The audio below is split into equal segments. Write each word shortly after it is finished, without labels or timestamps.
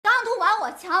我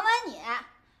强吻你，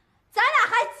咱俩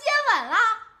还接吻了，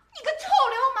你个臭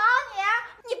流氓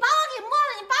你把我给摸了，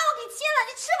你把我给亲了，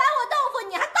你吃完我豆腐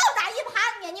你还倒打一耙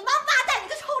你王八蛋，你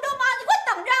个臭流氓，你给我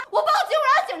等着，我报警，我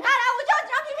让警察来，我就要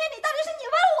知道评评理，到底是你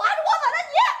吻我还是我吻了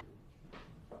你。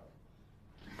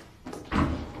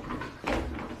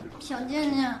小贱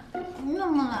贱，你怎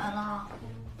么来了？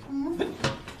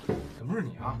怎么是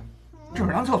你啊？这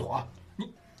是上厕所，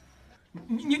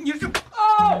你是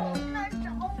啊？来找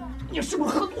我！你是不是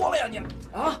喝多了呀你？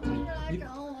啊？来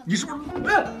找我！你是不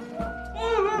是？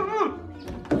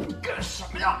你干什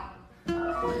么呀？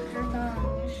我知道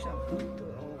你舍不得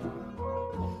我。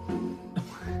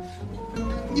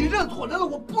你认错人了，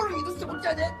我不是你的小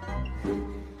贱贱。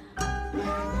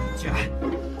起来，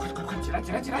快起来，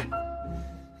起来！起来！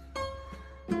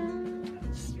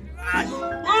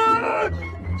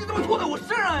你怎么拖在我身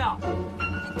上呀？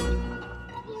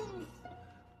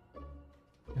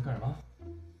你干什么？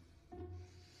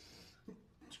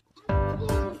主动！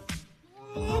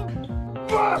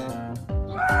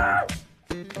来，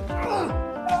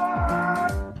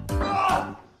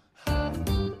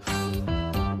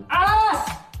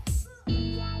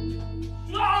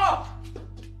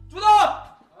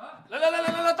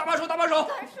搭把手！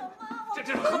干什么？这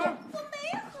是喝多。我没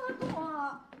喝多。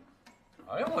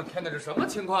哎呦我天哪，这什么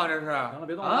情况？这是？行了，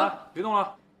别动了啊！别动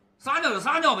了，撒尿就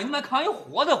撒尿呗，你们扛一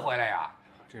活的回来呀？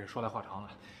这是说来话长了。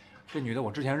这女的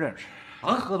我之前认识，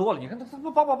啊，喝多了，你看她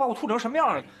把我吐成什么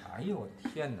样了？哎呦我的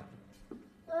天哪！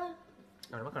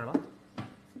干什么？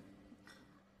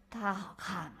他好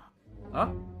看吗？啊？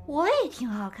我也挺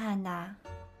好看的。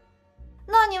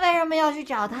那你为什么要去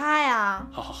找他呀？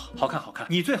好看，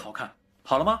你最好看。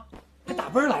好了吗？还打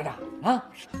奔来着啊！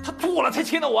她吐了才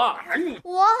亲的我。哎呦，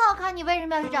我好看，你为什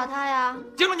么要去找他呀？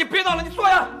金龙，你别闹了，你坐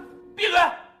下，闭嘴。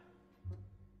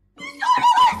你说什么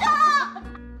手？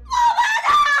王八蛋！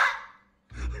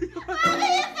我要跟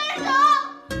你分手！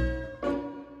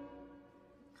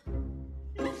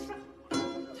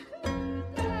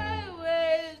太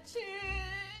委屈，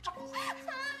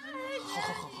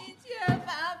你却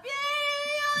把别人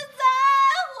拥在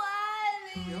怀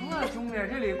里。行了，兄弟，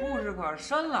这里故事可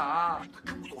深了啊！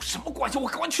跟我有什么关系？我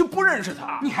完全不认识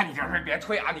她。你看你这人别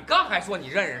吹啊！你刚还说你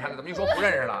认识他呢，怎么一说不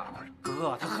认识了？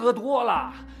哥，她喝多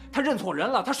了，她认错人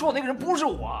了，她说的那个人不是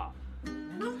我。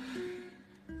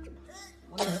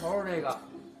我给你瞅瞅这个，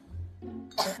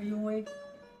哎呦喂，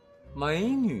美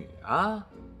女啊，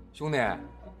兄弟，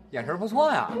眼神不错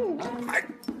呀。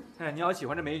哎，你要喜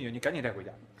欢这美女，你赶紧带回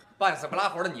家。半死不拉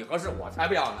活的你合适，我才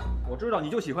不要呢。我知道你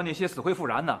就喜欢那些死灰复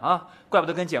燃的啊，怪不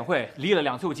得跟简慧离了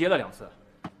2次又结了2次。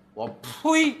我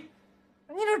呸！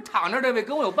你这躺着这位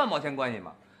跟我有半毛钱关系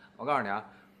吗？我告诉你啊，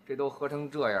这都喝成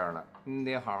这样了，你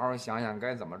得好好想想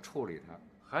该怎么处理他。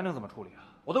还能怎么处理啊？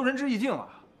我都仁至义尽了。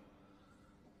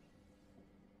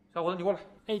小伙子，你过来。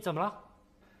哎，怎么了？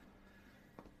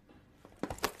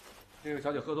这个小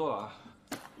姐喝多了啊，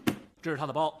这是她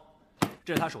的包，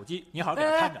这是她手机，你好好给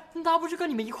她看着。他不是跟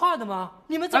你们一块的吗？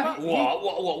你们怎么？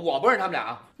我不认识他们俩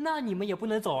啊。那你们也不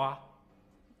能走啊！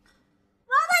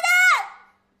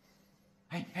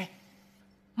哎，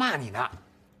骂你呢，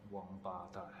王八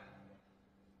蛋！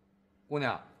姑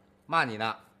娘，骂你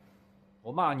呢。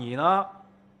我骂你呢。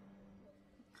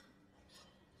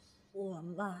我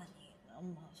骂你呢，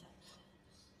毛小姐，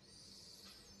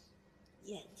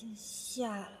眼睛瞎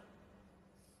了，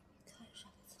看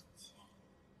上了从前。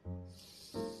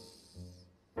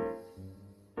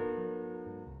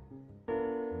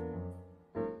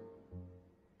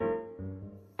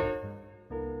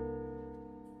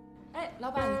哎，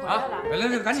老板，你回来了！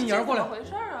来，赶紧一人过来，怎么回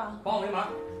事啊？帮我一忙。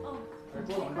嗯，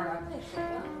桌子往这边来。那谁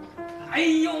呀？哎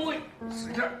呦喂，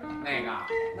使劲儿！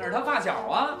那是他发小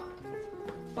啊，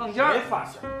棒尖儿。别发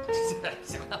小。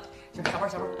行了，下班。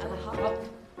好。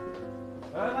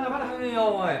来，慢点。哎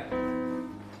呦喂！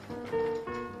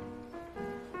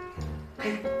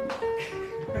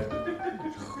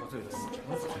喝醉了死成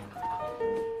子。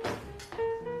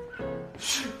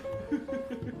是。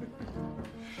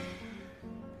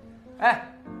哎，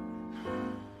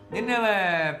您这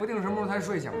位不定什么时候才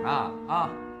睡醒呢啊？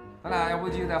咱俩要不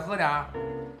继续再喝点儿？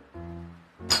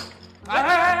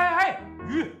哎，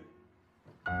鱼！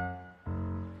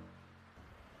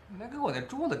你还给我那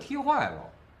桌子踢坏了，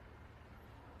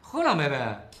喝两杯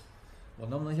呗。我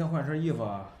能不能先换身衣服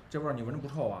啊？这味儿你闻着不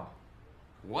臭啊？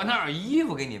我哪有衣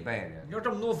服给你备的？你说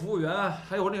这么多服务员，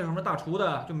还有那个什么大厨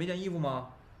的，就没件衣服吗？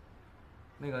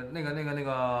那个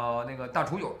大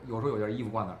厨有时候有件衣服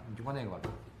挂那儿，你去换那个吧。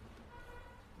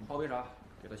你泡杯茶，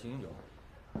给他醒醒酒。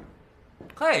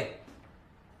嘿，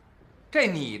这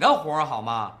你的活儿好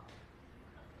吗？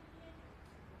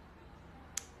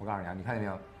我告诉你啊，你看见没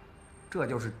有？这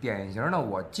就是典型的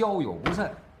我交友不慎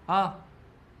啊！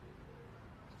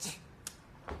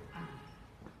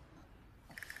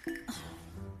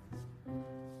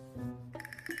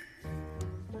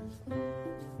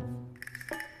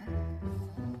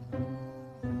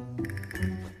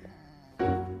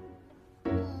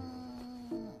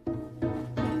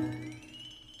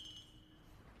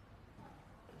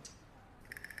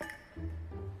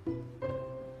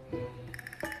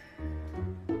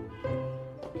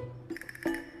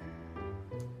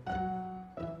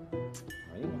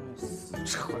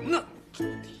沉呢，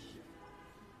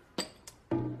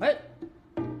哎，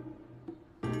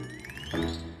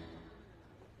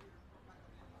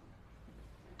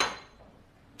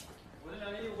我那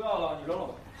两件衣服不要了，你扔了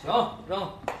吧。行，扔。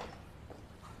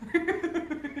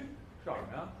笑什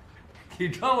么呀？你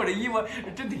穿我这衣服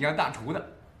真挺像大厨的。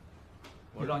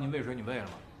我让你喂水，你喂了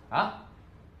吗？啊，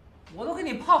我都给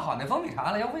你泡好那蜂蜜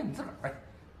茶了，要喂你自个儿喂，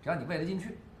只要你喂得进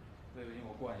去。喂不进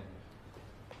我灌下去。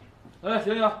哎，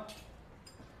醒醒，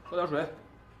喝点水。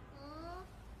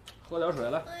喝点水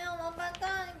来。哎呀，王八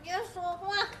蛋，你别说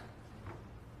话。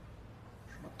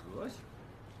什么德行？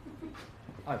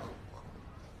爱喝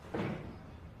不喝。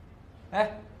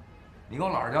哎，你给我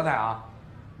老实交代啊，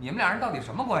你们俩人到底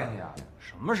什么关系啊？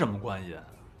什么关系？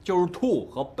就是吐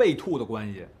和被吐的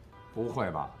关系。不会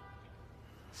吧？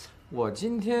我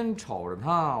今天瞅着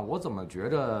他，我怎么觉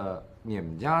得你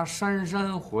们家珊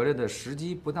珊回来的时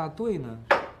机不大对呢？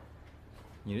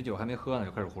你这酒还没喝呢，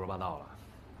就开始胡说八道了。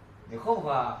你喝不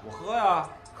喝啊？我喝呀。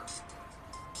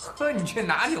喝你去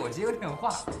拿去，我接个电话。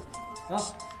啊，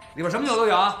里边什么酒都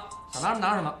有啊，想拿什么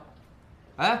拿什么。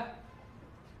哎，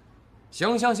行，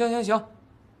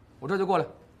我这就过来。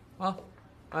啊，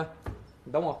哎，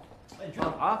你等我。哎，你去哪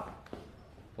儿啊？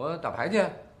我打牌去，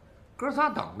哥仨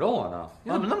等着我呢。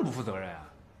你怎么那么不负责任啊？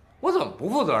我怎么不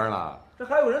负责任了？这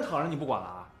还有人躺着你不管了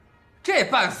啊？这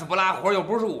半死不拉活又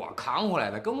不是我扛回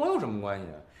来的，跟我有什么关系？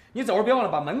你走时别忘了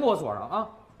把门给我锁上啊！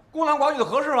孤男寡女的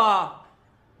合适吗？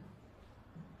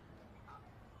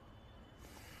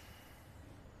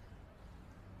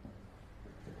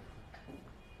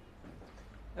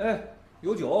哎，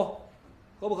有酒，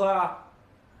喝不喝呀？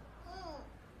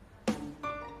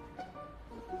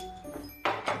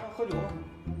喝酒吧，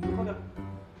喝点。慢点！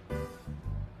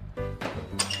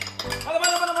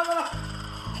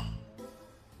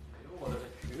哎呦我的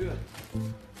去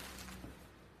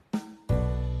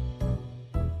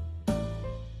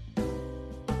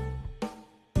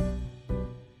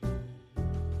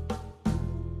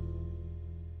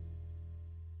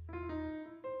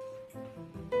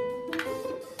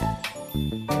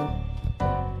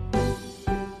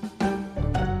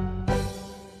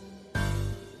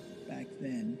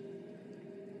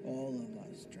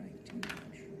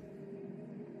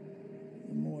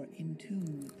！in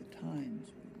tune with the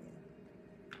times we were,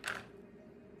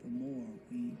 the more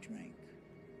we drank.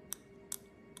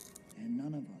 And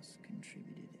none of us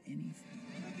contributed anything.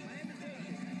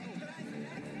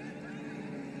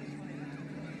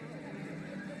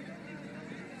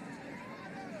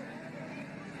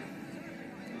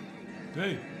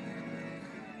 Hey!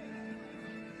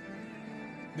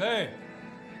 Hey!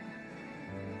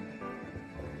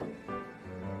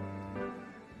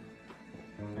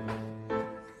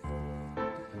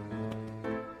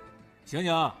 醒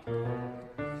醒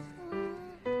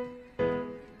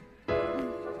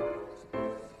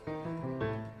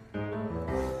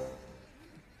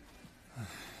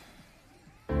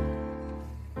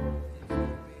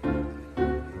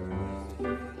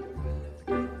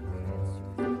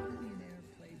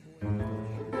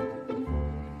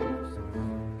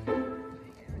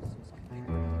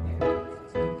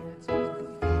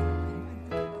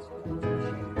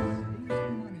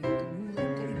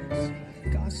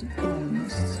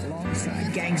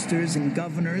！Alongside gangsters and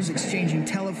governors exchanging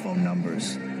telephone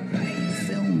numbers,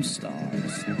 film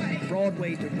stars,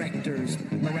 Broadway directors,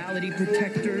 morality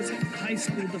protectors, high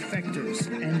school defectors,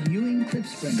 and Ewing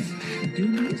Clipsman, the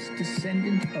dubious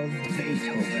descendant of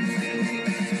Beethoven.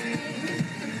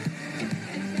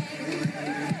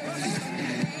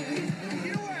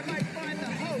 You know where I might find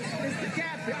the host, Mr.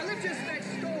 Gaffney? I live just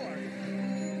next door.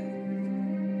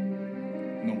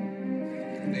 No,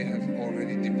 they have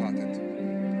already departed.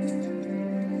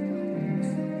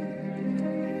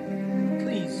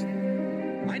 Please,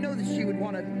 I know that she would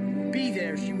want to be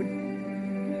there. She would,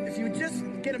 if you would just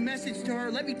get a message to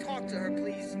her, let me talk to her,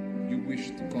 please. You wish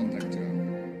to contact her.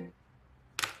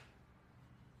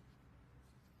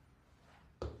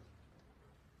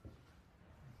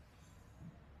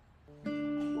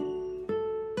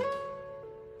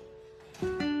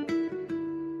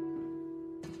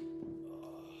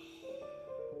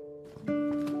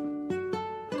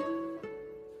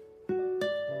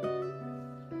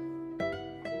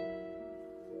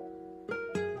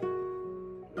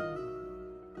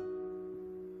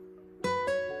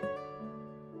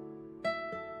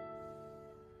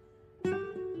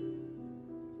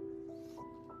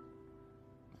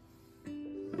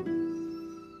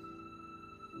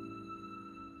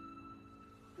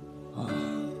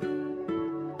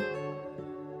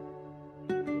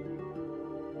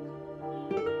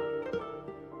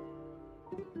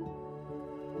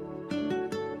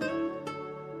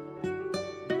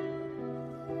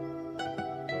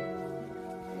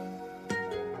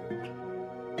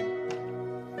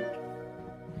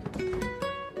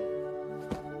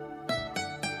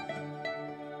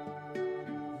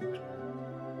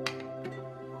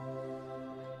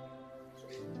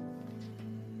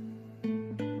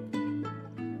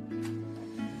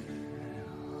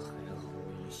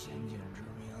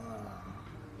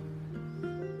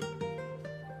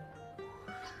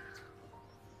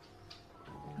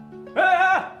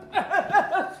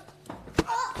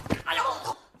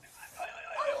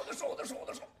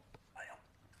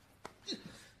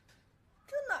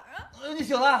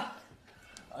 醒了！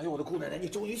哎呦，我的姑奶奶，你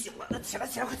终于醒了！那起来，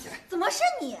起来，快起来！怎么是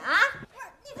你啊？不是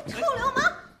你个臭流氓！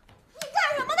你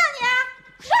干什么呢你？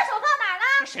这手放哪儿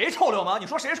呢？谁臭流氓？你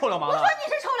说谁臭流氓我了？说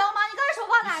你是臭流氓，你刚才手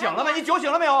放哪儿呢？醒了没？你酒醒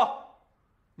了没有？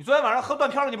你昨天晚上喝断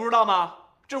片了，你不知道吗？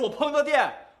这是我朋友的店，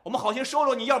我们好心收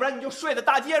留你，要不然你就睡在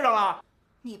大街上了。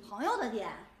你朋友的店？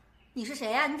你是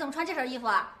谁呀？你怎么穿这身衣服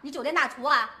啊？你酒店大厨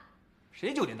啊？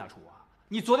谁酒店大厨啊？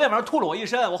你昨天晚上吐了我一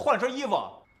身，我换了身衣服。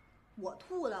我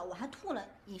吐了，我还吐了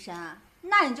一身啊？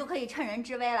那你就可以趁人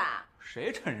之危了。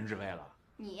谁趁人之危了？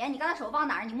你刚才手放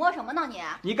哪儿？你摸什么呢你？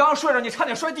你刚睡着，你差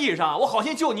点摔地上，我好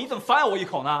心救你，你怎么反咬我一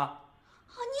口呢？啊，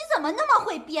你怎么那么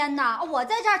会编呢？我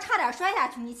在这儿差点摔下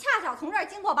去，你恰巧从这儿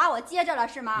经过把我接着了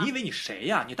是吗？你以为你谁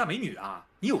呀？你大美女啊？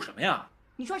你有什么呀？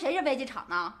你说谁是飞机场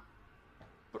呢？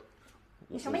不是，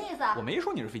你什么意思？我没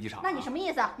说你是飞机场。那你什么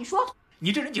意思？你说。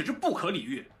你这人简直不可理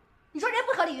喻。你说人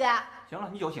不可理喻？行了，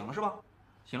你酒醒了是吧？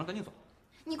醒了，赶紧走。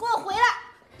你给我回来！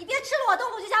你别吃了我豆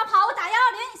腐就想跑，我打110，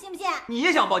你信不信？你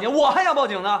也想报警，我还想报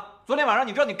警呢。昨天晚上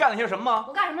你知道你干了些什么吗？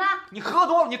我干什么了？你喝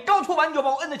多了，你刚吐完你就把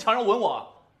我摁在墙上吻我，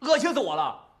恶心死我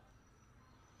了。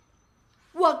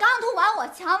我刚吐完，我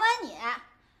强吻你，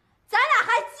咱俩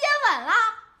还接吻了？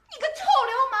你个臭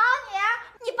流氓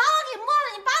你把我给摸了，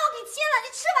你把我给亲了，你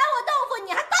吃完我豆腐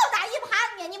你还倒打一耙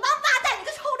你王八蛋，你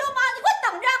个臭流氓！你给我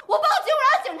等着，我报警，我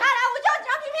让警察来，我就要知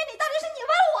道评评理，到底是你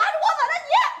吻我还是我吻了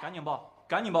你？赶紧报，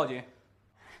赶紧报警！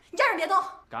你站着别动！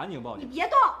赶紧报警！你别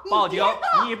动！报警！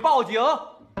你报警！我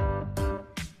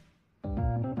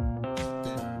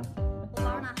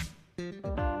包呢？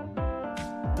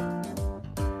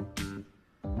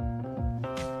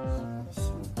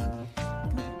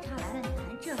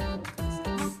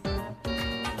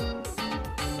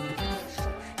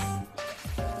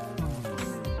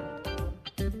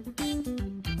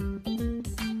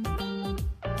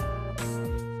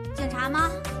警察吗？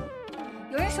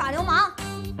有人耍流氓！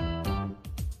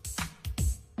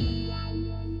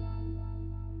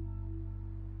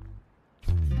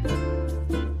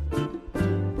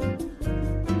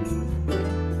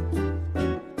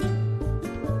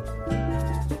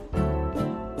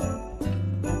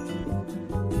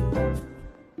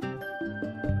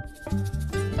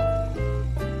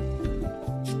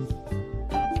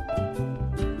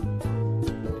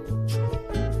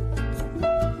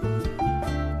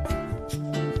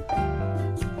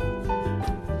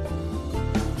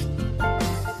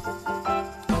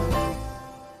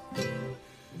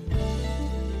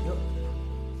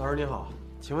您好，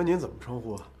请问您怎么称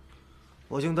呼？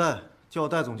我姓戴，叫我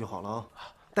戴总就好了啊。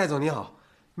戴总您好，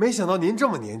没想到您这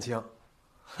么年轻。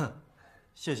哼，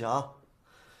谢谢啊。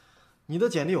你的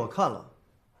简历我看了，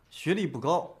学历不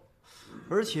高，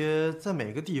而且在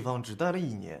每个地方只待了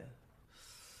1年，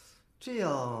这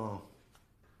样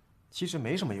其实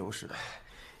没什么优势的。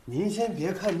您先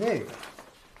别看这个，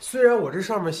虽然我这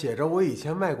上面写着我以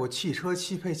前卖过汽车、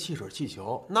汽配、汽水、气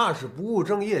球，那是不务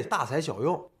正业，大材小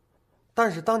用。但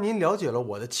是当您了解了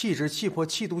我的气质、气魄、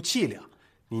气度、气量，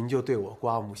您就对我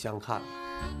刮目相看了。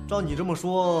照你这么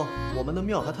说，我们的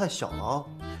庙还太小了啊！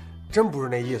真不是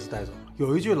那意思，戴总。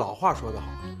有一句老话说得好，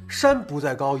山不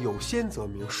在高，有仙则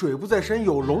名；水不在深，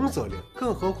有龙则灵。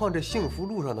更何况这幸福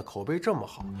路上的口碑这么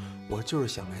好，我就是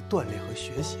想来锻炼和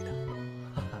学习的。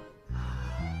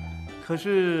可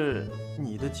是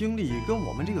你的经历跟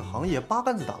我们这个行业八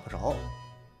竿子打不着，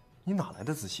你哪来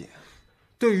的自信？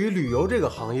对于旅游这个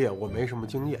行业，我没什么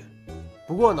经验。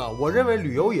不过呢，我认为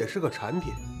旅游也是个产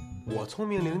品。我聪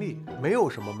明伶俐，没有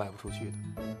什么卖不出去的。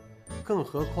更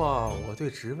何况我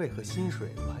对职位和薪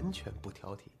水完全不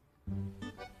挑剔。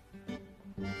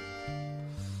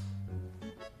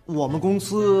我们公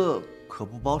司可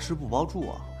不包吃不包住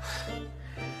啊。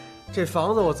这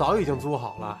房子我早已经租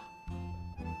好了。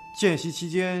见习期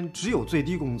间只有最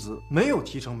低工资，没有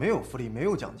提成，没有福利，没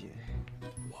有奖金。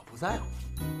我不在乎。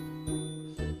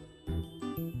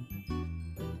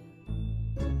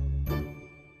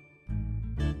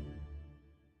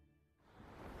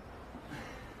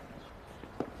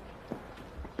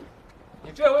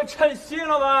这回称心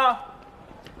了吧？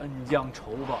恩将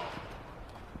仇报。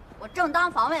我正当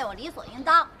防卫，我理所应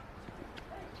当。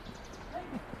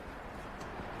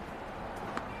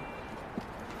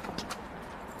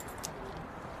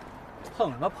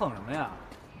碰什么碰什么呀？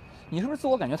你是不是自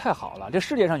我感觉太好了？这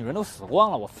世界上有人都死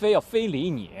光了，我非要非礼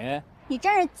你？你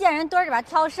真是见人堆里边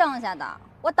挑剩下的。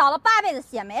我倒了8辈子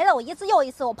血没了，我一次又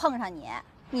一次我碰上你。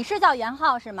你是叫袁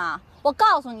浩是吗？我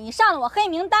告诉你，你上了我黑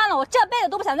名单了，我这辈子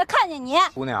都不想再看见你。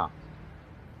姑娘，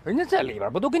人家在里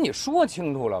边不都跟你说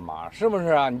清楚了吗？是不是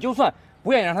啊？你就算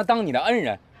不愿意让他当你的恩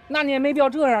人，那你也没必要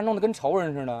这样弄得跟仇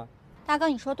人似的。大哥，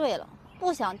你说对了，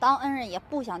不想当恩人，也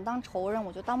不想当仇人，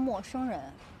我就当陌生人。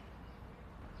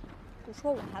不说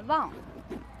我还忘了，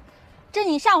这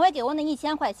你上回给我那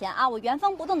1000块钱啊，我原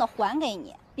封不动的还给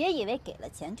你，别以为给了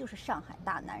钱就是上海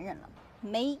大男人了，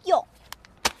没用。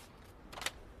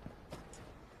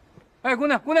哎，姑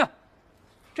娘，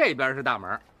这边是大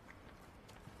门，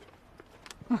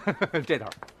这头。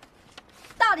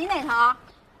到底哪头？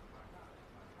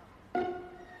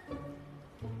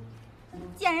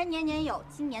见人年年有，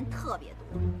今年特别多。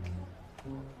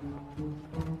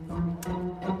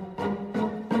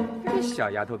这小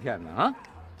丫头片子啊！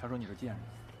他说你是贱人，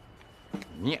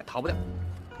你也逃不掉。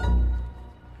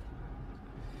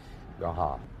袁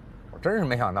浩，我真是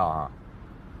没想到啊，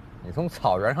你从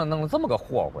草原上弄了这么个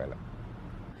货回来。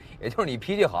也就是你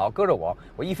脾气好，搁着我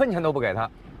1分钱都不给他。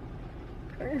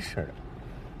真是的，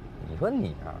你说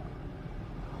你啊，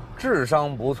智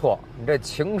商不错，你这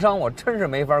情商我真是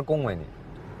没法恭维你。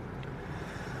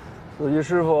司机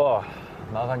师傅，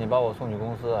麻烦你把我送去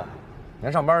公司。你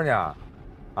还上班去啊？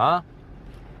啊？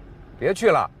别去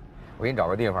了，我给你找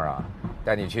个地方啊，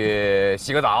带你去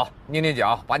洗个澡，捏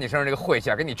脚，把你身上这个晦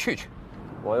气给你去。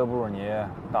我又不是你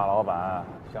大老板，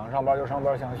想上班就上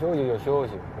班，想休息就休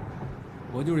息。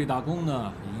我就是一打工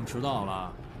的，已经迟到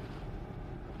了。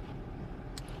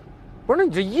不是，那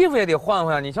你这衣服也得换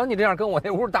换啊！你瞧你这样，跟我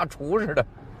那屋大厨似的。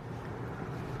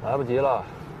来不及了，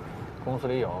公司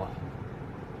里有。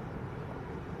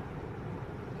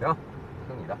行，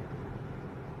听你的。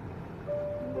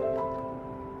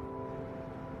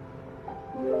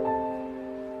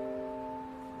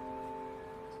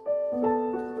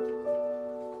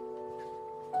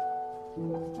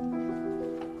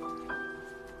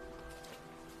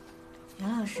袁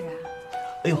老师，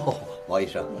哎呦，王医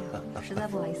生，实在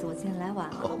不好意思，我今天来晚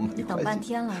了，你等没关系半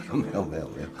天了是吗？没有，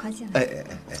快进来。哎，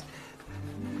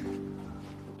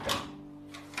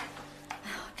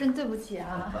真对不起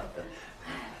啊！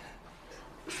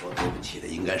说对不起的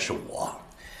应该是我，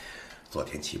昨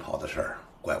天旗袍的事儿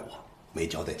怪我没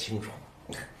交代清楚。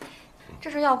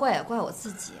这事要怪也怪我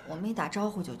自己，我没打招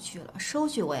呼就去了，收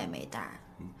据我也没带。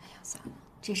哎呀，算了，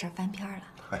这事儿翻篇了。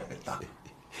哎，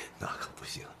那可不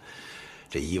行，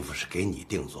这衣服是给你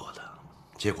定做的，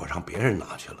结果让别人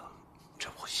拿去了，这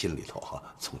我心里头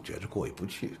总觉着过意不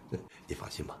去。你放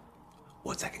心吧，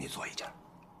我再给你做一件，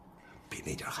比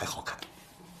那件还好看。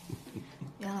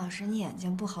袁老师，你眼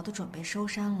睛不好，都准备收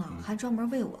山了，还专门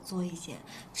为我做一件，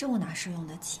这我哪是用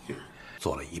得起啊？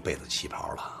做了一辈子旗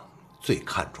袍了，最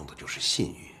看重的就是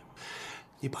信誉。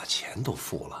你把钱都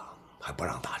付了，还不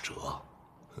让打折，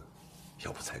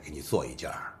要不再给你做一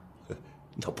件，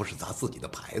那不是砸自己的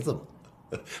牌子吗？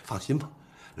放心吧，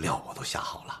料我都下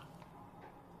好了。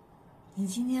你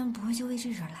今天不会就为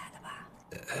这事来的吧？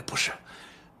不是，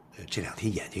这2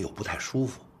天眼睛又不太舒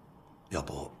服，要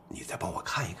不你再帮我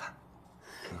看一看？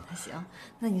那行，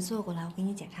那你坐过来，我给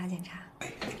你检查检查。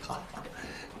哎，好，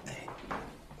哎，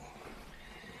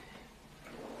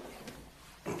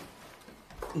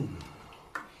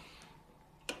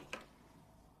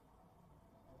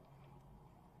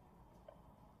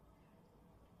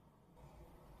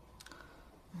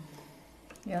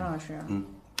袁老师，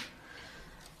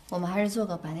我们还是做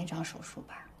个白内障手术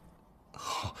吧。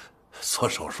做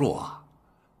手术啊？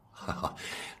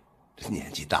年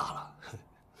纪大了，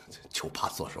就怕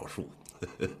做手术。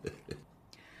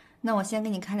那我先给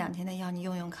你开2天的药，你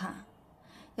用用看。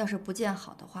要是不见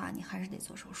好的话，你还是得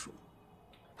做手术。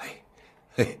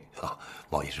好，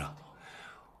毛医生，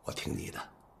我听你的。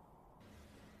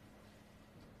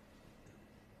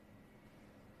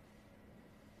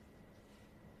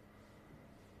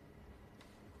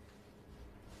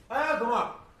哎，哥们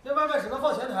儿，那外卖只能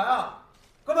放前台啊，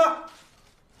哥们儿。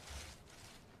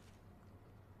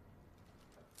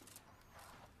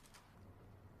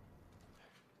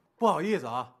不好意思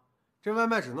啊，这外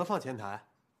卖只能放前台。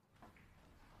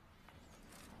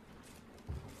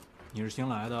你是新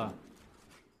来的？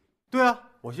对啊，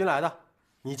我新来的。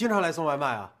你经常来送外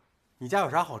卖啊？你家有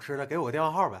啥好吃的，给我个电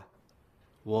话号呗。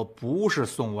我不是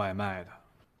送外卖的。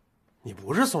你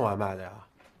不是送外卖的呀？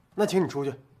那请你出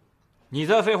去。你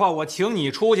再废话，我请你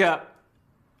出去。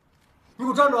你给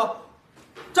我站住！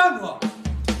站住！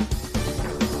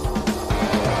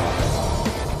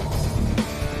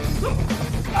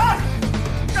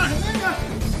干什么呀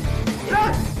你？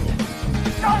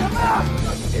干什么呀？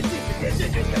别进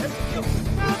去！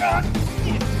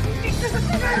你这是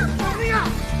干什么呀？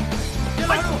别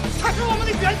拦住！他是我们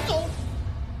的袁总。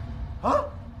啊？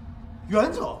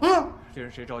袁总？这是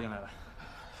谁招进来的？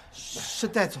是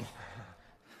戴总。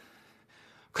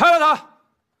开了他！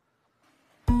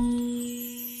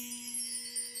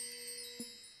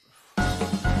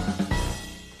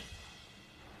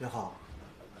袁浩，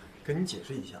跟你解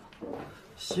释一下，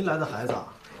新来的孩子啊，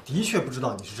的确不知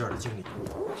道你是这儿的经理。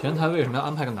前台为什么要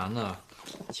安排个男的？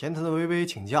前台的微微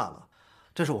请假了，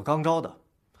这是我刚招的，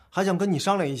还想跟你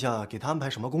商量一下，给他安排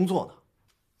什么工作呢？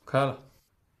开了。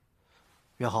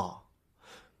袁浩，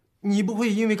你不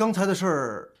会因为刚才的事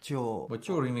儿就……我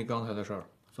就是因为刚才的事儿，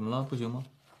怎么了？不行吗？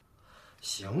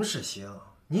行是行，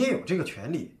你也有这个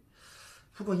权利，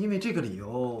不过因为这个理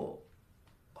由，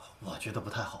我觉得不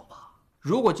太好吧。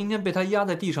如果今天被他压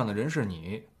在地上的人是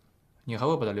你，你还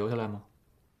会把他留下来吗？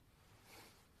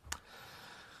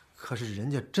可是人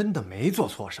家真的没做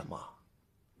错什么。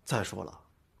再说了，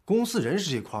公司人事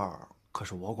这块儿可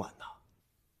是我管的。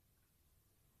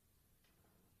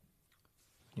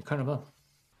你看着办。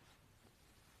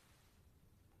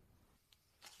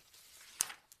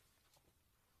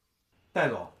戴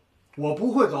总，我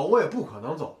不会走，我也不可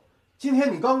能走。今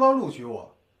天你刚刚录取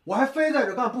我，我还非在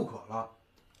这干不可了。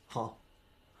好，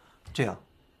这样，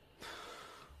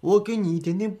我给你一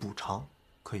点点补偿，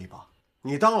可以吧？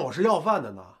你当我是要饭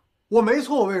的呢？我没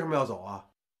错，我为什么要走啊？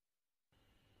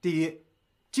第一，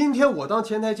今天我当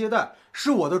前台接待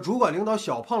是我的主管领导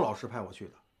小胖老师派我去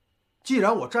的，既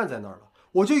然我站在那儿了，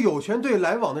我就有权对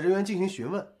来往的人员进行询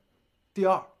问。第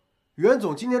二，袁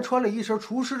总今天穿了一身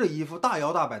厨师的衣服，大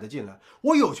摇大摆的进来，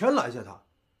我有权拦下他，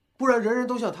不然人人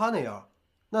都像他那样，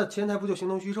那前台不就形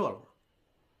同虚设了吗？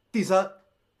第三，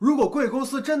如果贵公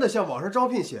司真的像网上招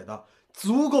聘写的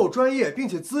足够专业并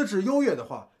且资质优越的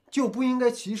话，就不应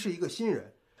该歧视一个新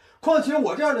人。况且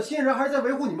我这样的新人还是在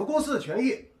维护你们公司的权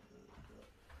益。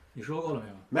你说过了没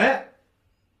有？没。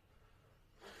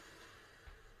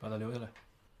把他留下来。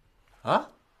啊？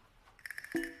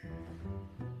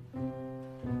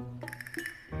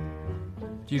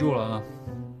记住了啊，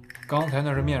刚才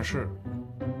那是面试。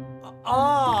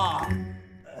啊！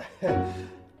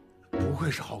不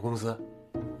愧是好公司，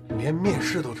连面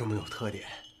试都这么有特点。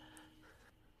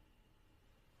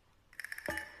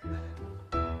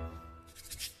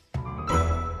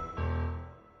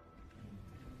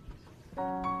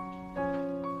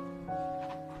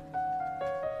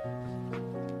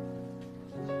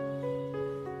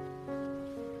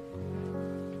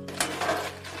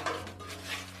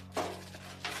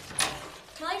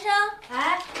王医生，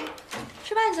哎，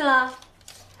吃饭去了。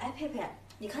哎，佩佩，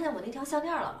你看见我那条项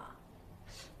链了吗？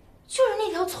就是那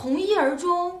条从一而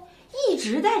终一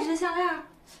直戴着的项链。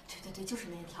对对对，就是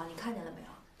那条，你看见了没有？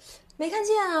没看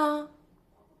见啊。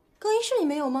更衣室里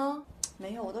没有吗？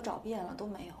没有，我都找遍了，都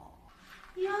没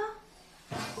有。呀，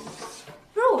不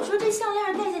是，我说这项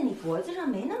链戴在你脖子上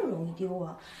没那么容易丢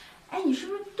啊。哎，你是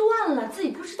不是断了，自己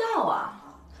不知道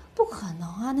啊？不可能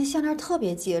啊，那项链特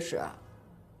别结实。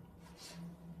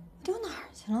丢哪儿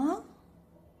去了？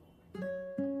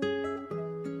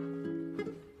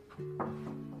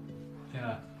进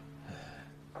来。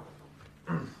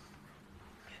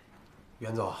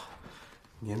袁总，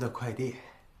您的快递。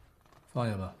放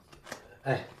下吧。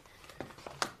哎。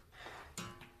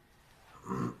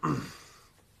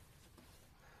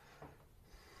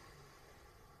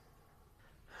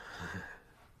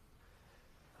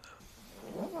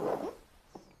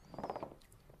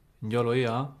你叫罗一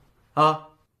阳啊？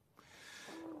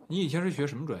你以前是学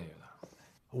什么专业的？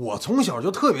我从小就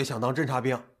特别想当侦察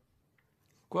兵，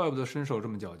怪不得身手这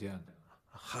么矫健的。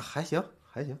还行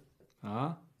还行。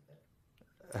啊？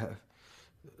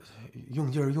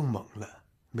用劲儿用猛了，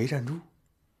没站住。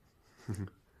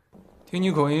听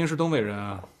你口音是东北人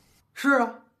啊？是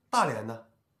啊，大连的。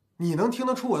你能听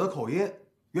得出我的口音，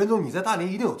袁总，你在大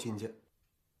连一定有亲戚。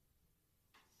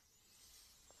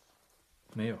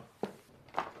没有。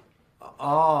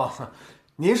哦，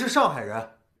您是上海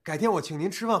人，改天我请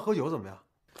您吃饭喝酒怎么样？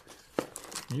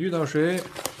你遇到谁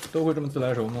都会这么自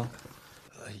来熟吗？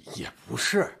也不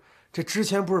是，这之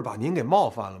前不是把您给冒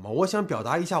犯了吗？我想表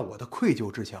达一下我的愧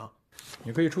疚之情。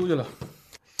你可以出去了。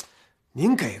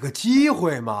您给个机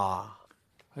会嘛。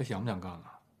还想不想干了？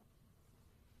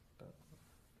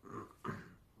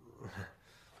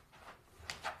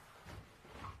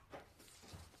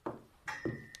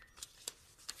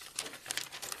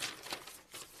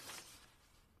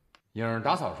影儿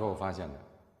打扫时候发现的，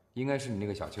应该是你那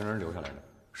个小情人留下来的，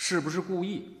是不是故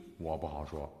意，我不好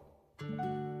说。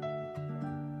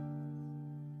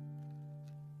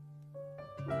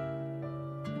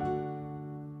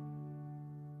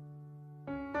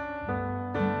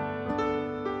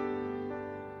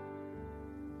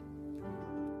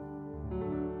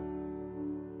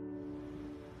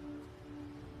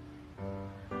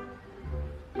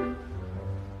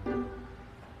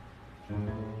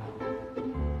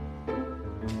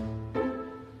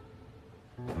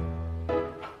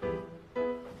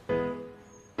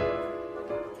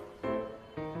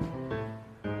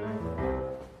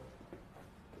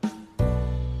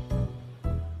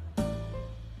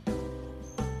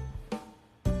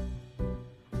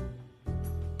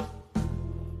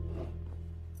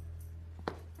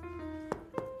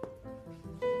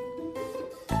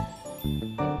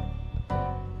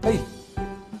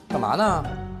嘛呢？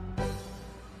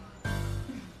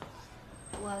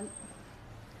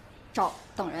我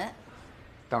等人。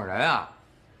等人啊？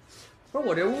不是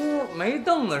我这屋没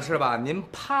凳子是吧？您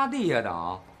趴地下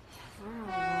等？不是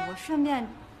我顺便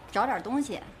找点东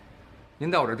西。您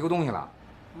在我这丢东西了？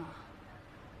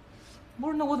不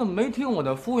是，那我怎么没听我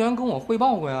的服务员跟我汇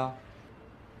报过呀？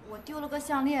我丢了个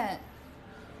项链，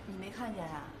你没看见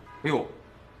呀？哎呦，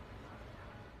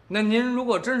那您如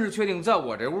果真是确定在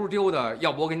我这屋丢的，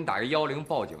要不我给你打个110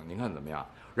报警，您看怎么样？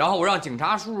然后我让警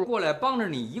察叔叔过来帮着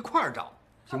你一块儿找，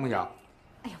行不行？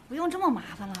哎呀，不用这么麻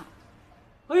烦了。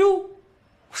哎呦，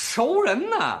熟人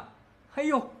呐！哎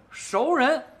呦，熟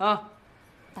人啊！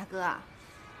大哥啊，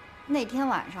那天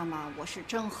晚上吧，我是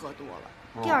真喝多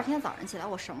了。第二天早上起来，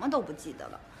我什么都不记得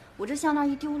了。我这项链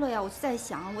一丢了呀，我就在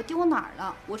想，我丢哪儿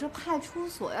了？我这派出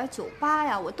所呀、酒吧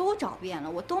呀，我都找遍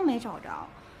了，我都没找着。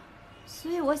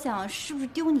所以我想，是不是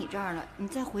丢你这儿了？你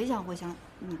再回想回想，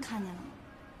你看见了吗？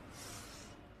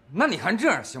那你看这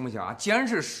样行不行啊？既然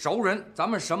是熟人，咱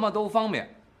们什么都方便。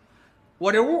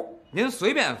我这屋您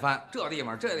随便翻，这地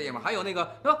方还有那个，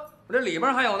我这里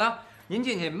边还有呢。您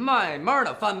进去慢慢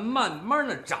的翻，慢慢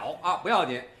的找啊，不要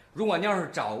紧。如果您要是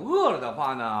找饿了的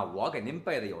话呢，我给您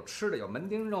备的有吃的，有门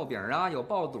钉肉饼啊，有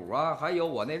爆肚啊，还有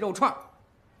我那肉串，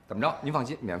怎么着？您放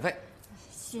心，免费。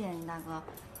谢谢你大哥，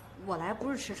我来不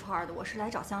是吃串的，我是来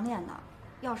找项链的。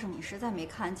要是你实在没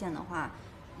看见的话，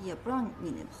也不知道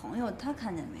你那朋友他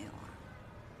看见没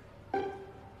有啊？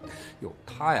哟，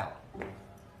他呀，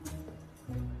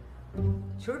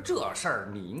其实这事儿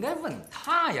你应该问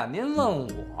他呀，您问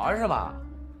我是吧？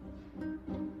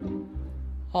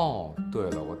哦，对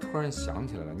了，我突然想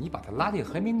起来了，你把他拉进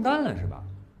黑名单了是吧？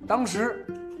当时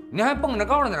您还蹦着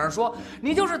高的在那说，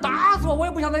你就是打死我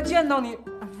也不想再见到你。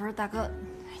不是大哥，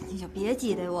你就别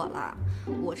激逮我了。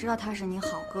我知道他是你好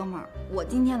哥们儿，我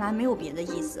今天来没有别的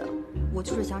意思，我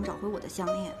就是想找回我的项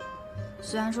链。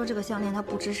虽然说这个项链它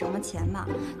不值什么钱吧，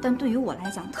但对于我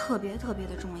来讲特别特别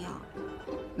的重要。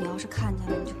你要是看见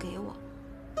了，你就给我；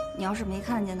你要是没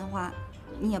看见的话，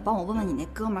你也帮我问问你那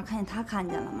哥们儿，看见他看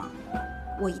见了吗？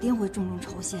我一定会重重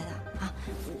酬谢的啊！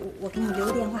我给你留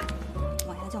个电话，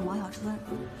我呀叫毛小春，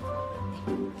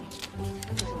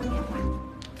这是我电话。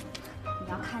你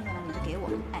要看见了你就给我，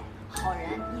哎，好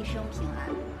人一生平安。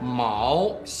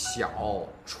毛小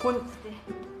春，对，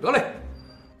得嘞，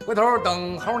回头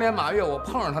等猴年马月我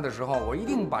碰上他的时候，我一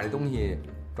定把这东西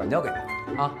转交给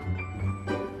他啊。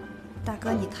大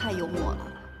哥，你太幽默了。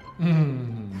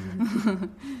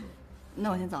那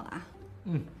我先走了啊。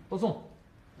不送。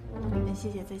谢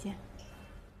谢，再见。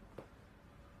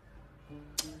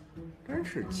真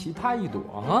是奇葩一朵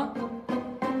啊！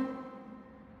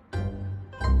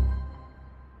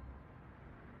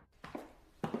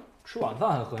吃晚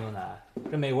饭还喝牛奶，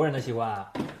这美国人的习惯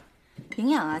啊。营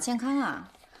养啊，健康啊！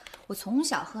我从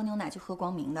小喝牛奶就喝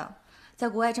光明的，在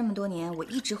国外这么多年，我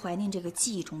一直怀念这个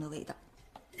记忆中的味道。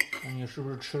那你是不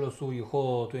是吃了素以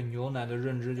后，对牛奶的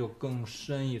认知就更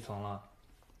深一层了？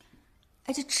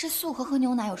哎，这吃素和喝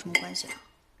牛奶有什么关系啊？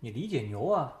你理解牛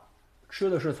啊，吃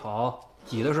的是草，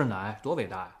挤的是奶，多伟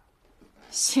大呀！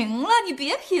行了，你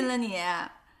别拼了你。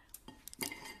哎，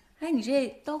你这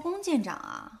刀工见长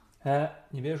啊！哎，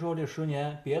你别说这10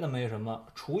年，别的没什么，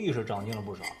厨艺是长进了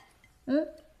不少。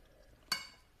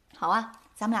好啊，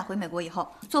咱们俩回美国以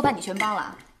后，做饭你全包了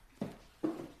啊。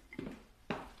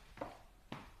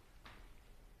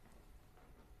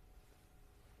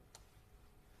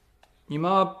你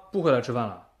妈不回来吃饭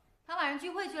了？她晚上聚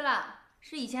会去了，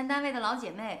是以前单位的老姐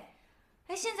妹。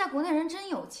哎，现在国内人真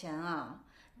有钱啊！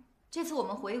这次我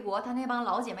们回国，她那帮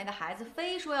老姐妹的孩子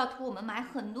非说要托我们买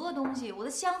很多东西，我的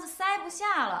箱子塞不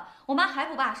下了，我妈还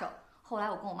不罢手。后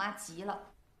来我跟我妈急了，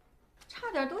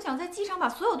差点都想在机场把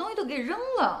所有东西都给扔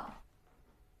了。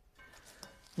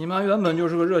你妈原本就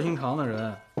是个热心肠的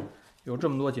人，有这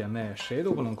么多姐妹，谁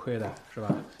都不能亏待，是吧？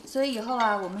所以以后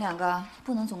啊，我们两个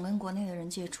不能总跟国内的人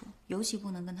接触，尤其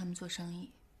不能跟他们做生意。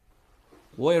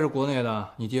我也是国内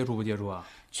的，你接触不接触啊？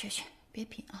去，别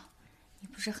品啊！你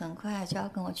不是很快就要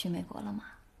跟我去美国了吗？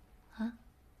啊？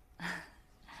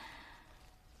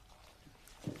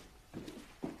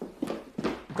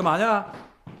干嘛去啊？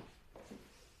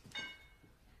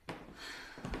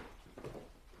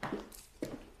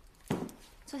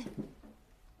坐下。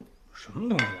什么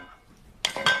东西啊？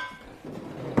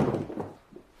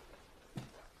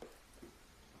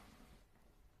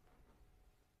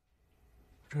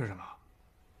这是什么？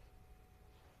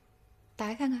打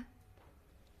开看看。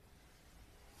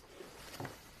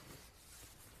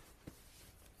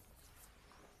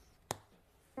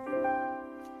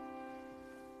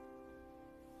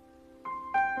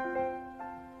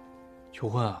求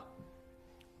婚啊？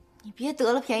你别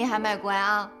得了便宜还卖乖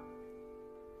啊！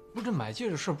不是这买戒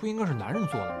指事不应该是男人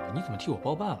做的吗？你怎么替我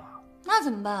包办了？那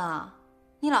怎么办啊？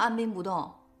你老按兵不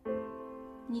动，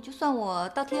你就算我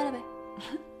倒贴了呗。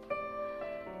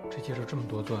这戒指这么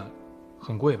多钻，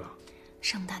很贵吧？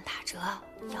圣诞打折，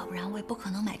要不然我也不可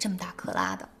能买这么大克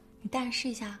拉的。你戴着试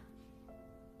一下。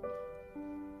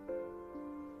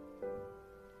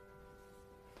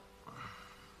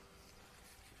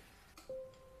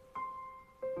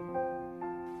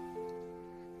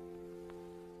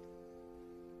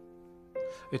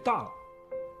哎，大了，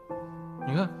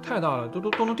你看太大了，都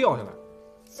能掉下来。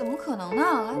怎么可能呢？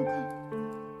来，我看。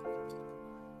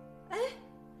哎，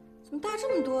怎么大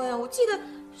这么多呀？我记得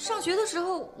上学的时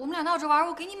候我们俩闹着玩，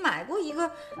我给你买过一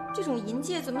个这种银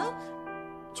戒，怎么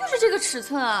就是这个尺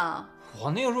寸啊？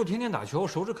我那个时候天天打球，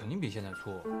手指肯定比现在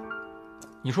粗。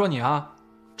你说你啊，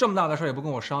这么大的事也不跟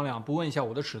我商量，不问一下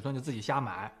我的尺寸就自己瞎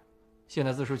买，现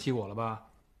在自食其果了吧？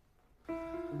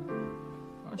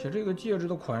而且这个戒指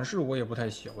的款式我也不太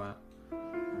喜欢，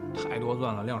太多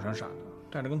钻了，亮闪闪的，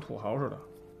戴着跟土豪似的。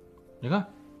你看，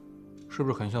是不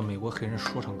是很像美国黑人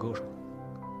说唱歌手？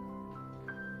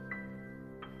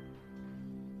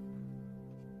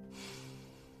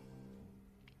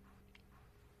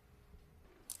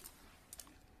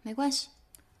没关系，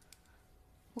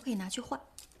我可以拿去换。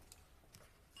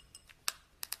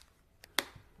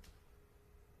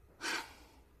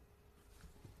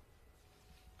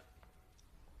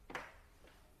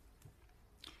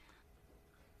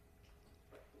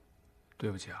对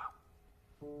不起啊，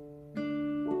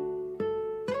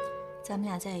咱们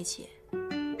俩在一起，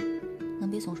能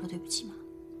别总说对不起吗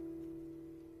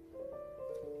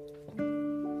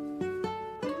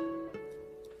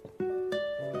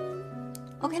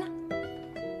？OK 了。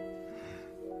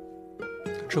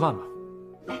吃饭吧。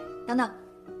哎，等等，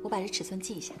我把这尺寸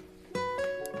记一下。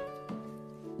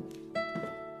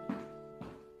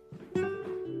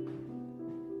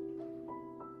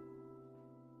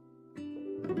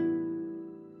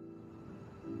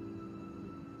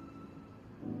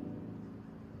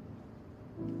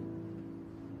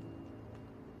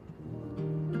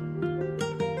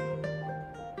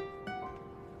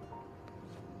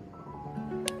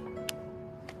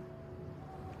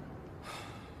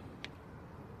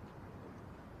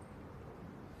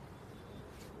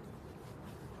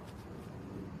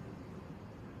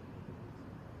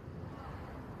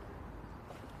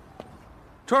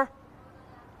春儿，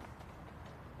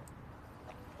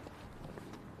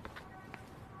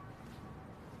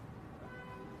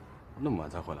那么晚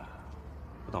才回来，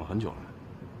我等了很久了。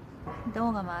你等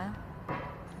我干嘛呀？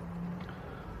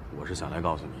我是想来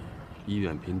告诉你，医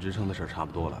院评职称的事差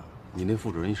不多了，你那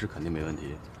副主任医师肯定没问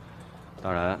题。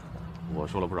当然，我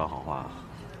说了不少好话。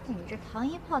你这糖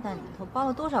衣炮弹里头包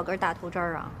了多少根大头针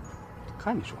儿啊？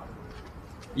看你说的，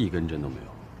一根针都没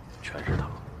有，全是糖。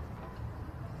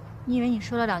你以为你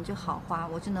说了2句好话，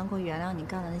我就能够原谅你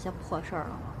干的那些破事儿了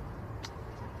吗？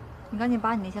你赶紧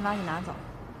把你那些垃圾拿走，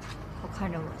我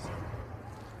看着恶心。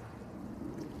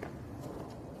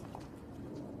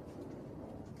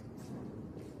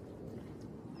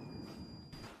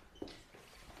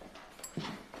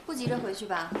不急着回去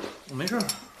吧？我没事。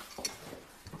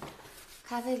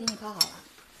咖啡给你泡好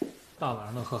了。大晚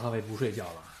上的喝咖啡不睡觉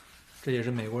了，这也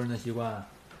是美国人的习惯。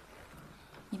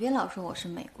你别老说我是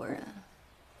美国人。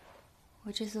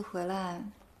我这次回来，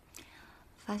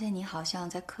发现你好像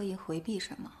在刻意回避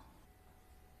什么。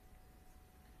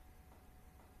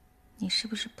你是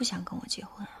不是不想跟我结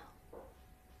婚啊？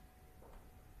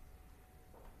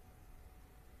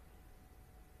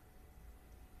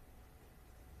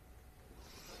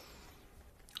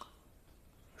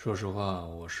说实话，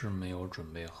我是没有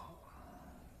准备好。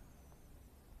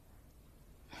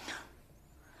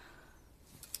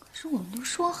可是我们都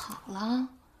说好了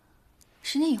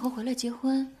，10年以后回来结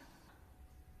婚。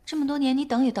这么多年你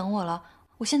等也等我了，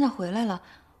我现在回来了，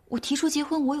我提出结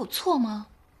婚，我有错吗？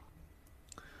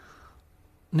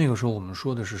那个时候我们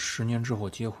说的是10年之后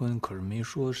结婚，可是没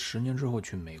说10年之后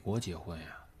去美国结婚呀。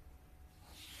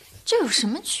这有什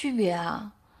么区别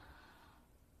啊？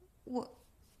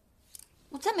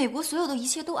我在美国所有的一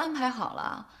切都安排好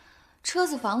了，车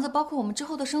子、房子，包括我们之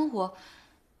后的生活，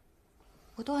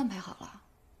我都安排好了。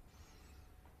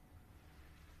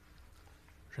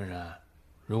珊珊，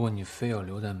如果你非要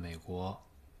留在美国，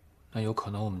那有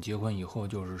可能我们结婚以后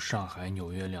就是上海、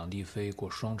纽约2地飞，过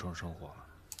双城生活了。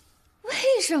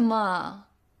为什么？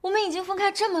我们已经分开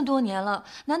这么多年了，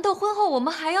难道婚后我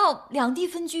们还要2地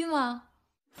分居吗？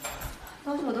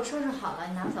东西我都收拾好了，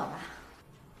你拿走吧。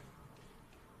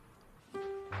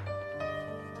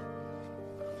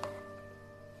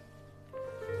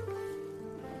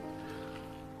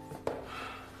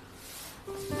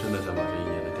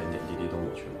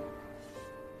抹去吗？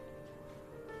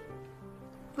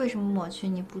为什么抹去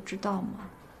你不知道吗？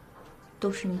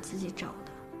都是你自己找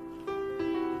的。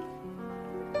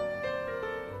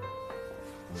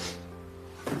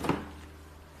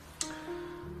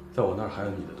在我那儿还有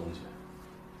你的东西。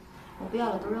我不要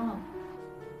了，都扔了。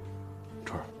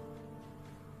春儿，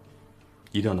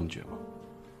一定要那么绝吗？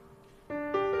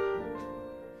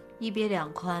一别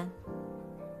两宽，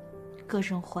各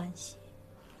生欢喜。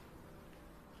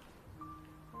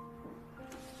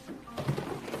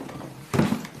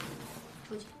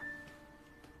出去。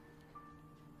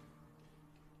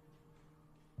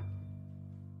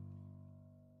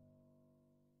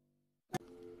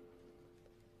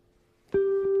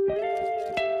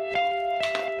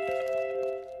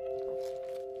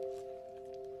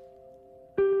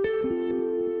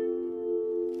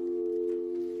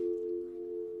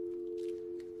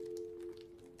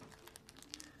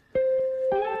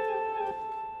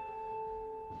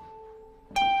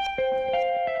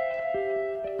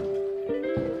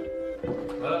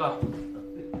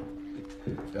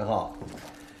任浩，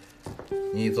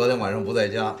你昨天晚上不在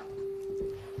家，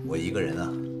我一个人啊，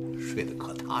睡得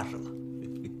可踏实了，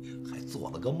还做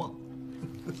了个梦。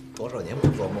多少年不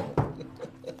做梦了？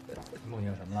梦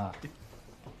见什么了？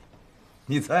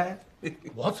你猜？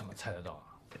我怎么猜得到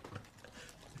啊？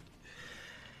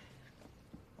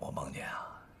我梦见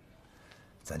啊，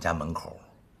咱家门口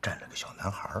站着个小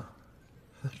男孩，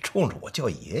冲着我叫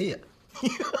爷爷。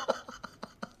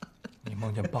你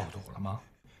梦见爆肚了吗？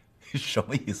什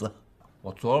么意思？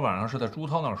我昨晚上是在朱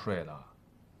涛那儿睡的。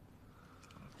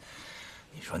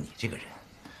你说你这个人，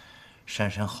珊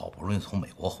珊好不容易从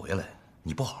美国回来，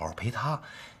你不好好陪她，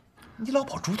你老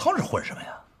跑朱涛这混什么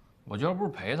呀？我今儿不是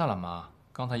陪他了吗？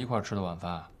刚才一块吃的晚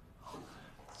饭。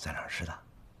在哪儿吃的？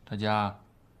他家。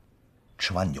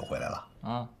吃完你就回来了？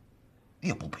啊。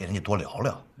也不陪人家多聊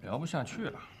聊。聊不下去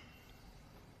了。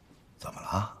怎么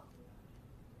了？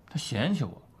他嫌弃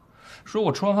我，说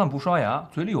我吃完饭不刷牙，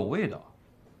嘴里有味道。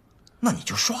那你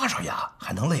就刷刷牙，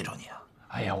还能累着你啊？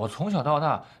哎呀，我从小到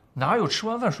大哪有吃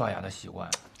完饭刷牙的习惯？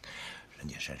人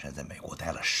家珊珊在美国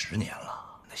待了10年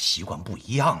了，那习惯不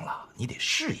一样了，你得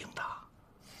适应它。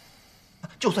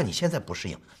就算你现在不适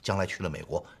应，将来去了美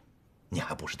国，你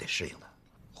还不是得适应的？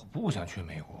我不想去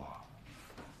美国。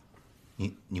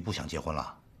你不想结婚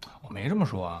了？我没这么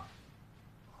说啊。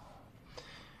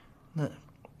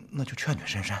那就劝劝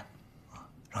珊珊，啊，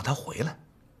让她回来，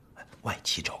外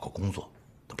企找个工作，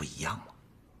那不一样吗？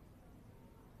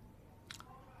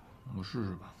我试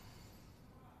试吧。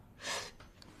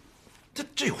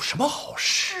这有什么好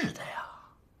试的呀？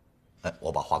哎，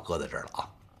我把话搁在这儿了啊，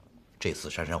这次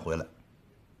珊珊回来，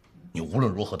你无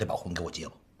论如何得把婚给我结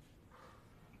了。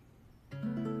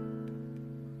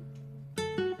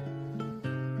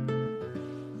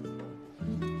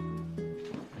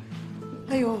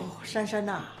哎呦，珊珊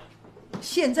呐，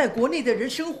现在国内的人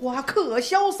生活啊可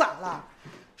潇洒了。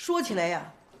说起来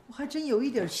呀，我还真有一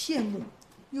点羡慕，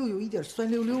又有一点酸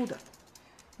溜溜的。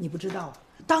你不知道啊，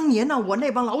当年呢，我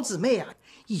那帮老姊妹啊，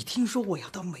一听说我要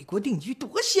到美国定居，多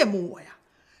羡慕我呀。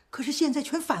可是现在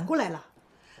全反过来了，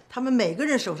他们每个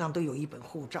人手上都有一本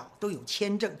护照，都有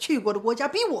签证，去过的国家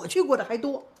比我去过的还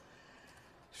多。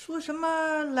说什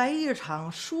么来一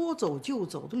场说走就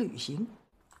走的旅行，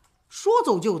说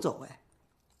走就走，哎。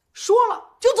说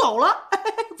了就走了，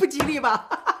不吉利吧？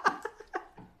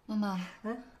妈妈，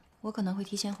我可能会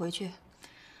提前回去，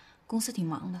公司挺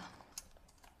忙的。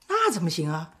那怎么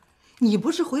行啊？你不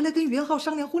是回来跟袁浩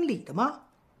商量婚礼的吗？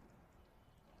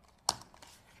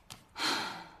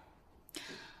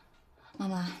妈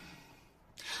妈，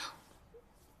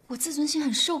我自尊心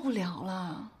很受不了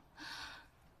了。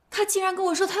他竟然跟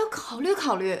我说他要考虑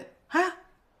考虑。啊？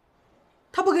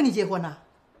他不跟你结婚呢？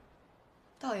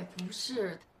倒也不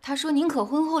是。他说宁可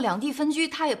婚后两地分居，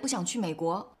他也不想去美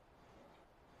国。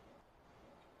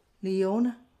理由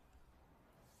呢？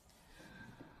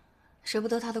舍不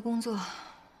得他的工作，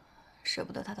舍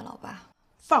不得他的老爸。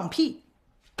放屁，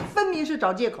分明是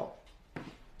找借口。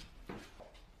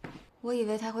我以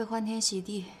为他会欢天喜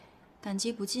地，感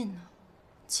激不尽呢，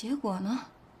结果呢，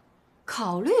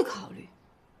考虑考虑。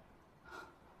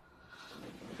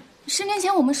10年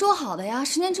前我们说好的呀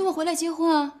，10年之后回来结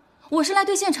婚啊，我是来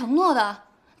兑现承诺的。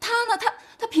他呢？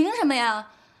他凭什么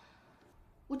呀？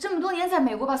我这么多年在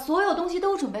美国，把所有东西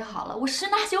都准备好了，我10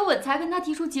拿9稳才跟他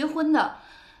提出结婚的，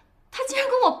他竟然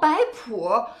跟我摆谱，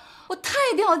我太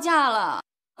掉价了。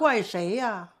怪谁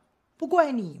呀？不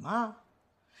怪你吗？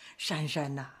珊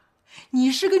珊呐，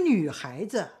你是个女孩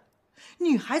子，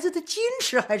女孩子的矜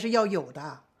持还是要有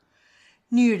的。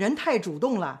女人太主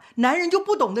动了，男人就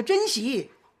不懂得珍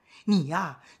惜。你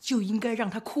呀就应该让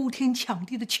他哭天抢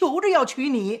地的求着要娶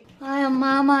你。哎呀，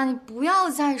妈妈，你不要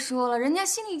再说了，人家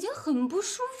心里已经很不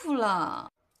舒服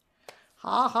了。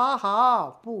好，好，好，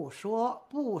不说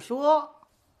不说。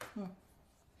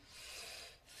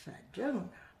反正呢，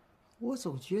我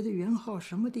总觉得袁浩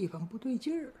什么地方不对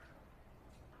劲儿。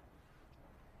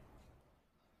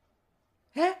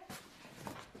哎，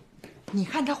你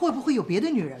看他会不会有别的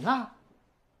女人啊？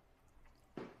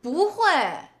不会。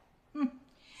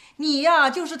你呀，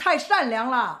就是太善良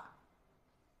了。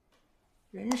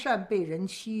人善被人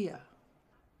欺呀。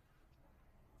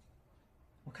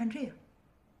我看这样，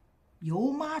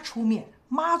由妈出面，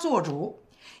妈做主，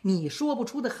你说不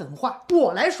出的狠话，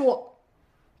我来说。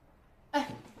哎，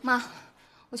妈，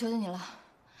我求求你了，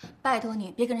拜托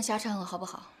你别跟人瞎掺和，好不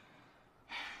好？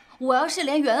我要是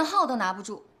连袁浩都拿不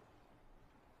住，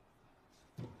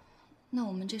那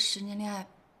我们这10年恋爱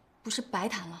不是白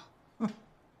谈了？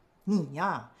你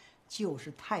呀，就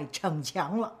是太逞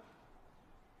强了。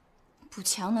不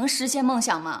强能实现梦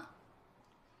想吗？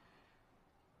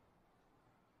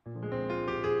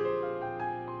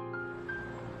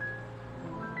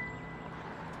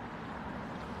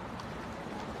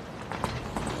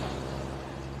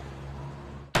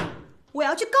我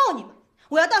要去告你们，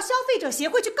我要到消费者协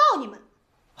会去告你们。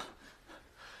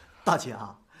大姐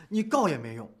啊，你告也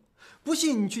没用，不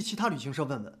信你去其他旅行社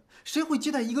问问，谁会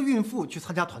接待一个孕妇去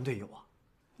参加团队游啊？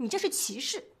你这是歧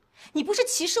视，你不是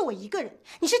歧视我一个人，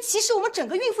你是歧视我们整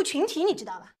个孕妇群体，你知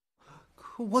道吧？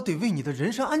可我得为你的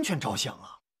人身安全着想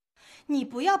啊！你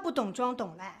不要不懂装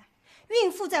懂赖，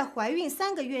孕妇在怀孕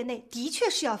3个月内的确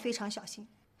是要非常小心，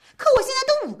可我现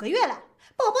在都5个月了，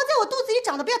宝宝在我肚子里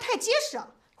长得不要太结实啊，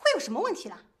会有什么问题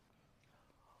啦？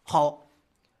好，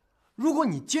如果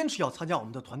你坚持要参加我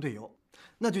们的团队游，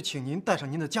那就请您带上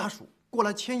您的家属过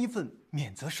来签一份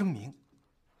免责声明。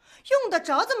用得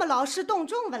着这么劳师动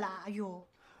众不啦？哎呦，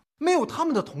没有他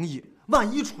们的同意，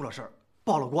万一出了事儿，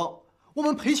曝了光，我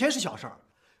们赔钱是小事儿，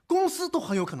公司都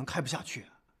很有可能开不下去。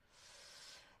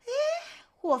哎，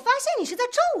我发现你是在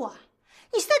咒我，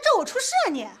你是在咒我出事啊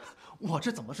你！我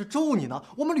这怎么是咒你呢？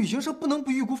我们旅行社不能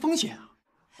不预估风险啊！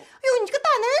哎呦，你这个大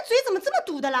男人嘴怎么这么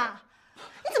毒的啦？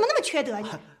你怎么那么缺德你？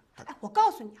哎，我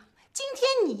告诉你啊，今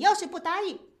天你要是不答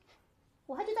应，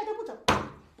我还就在这不走。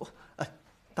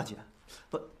大姐，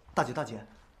大姐，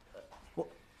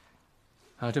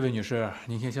这位女士，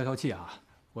您先消消气啊，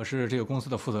我是这个公司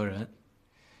的负责人。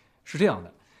是这样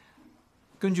的，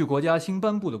根据国家新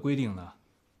颁布的规定呢，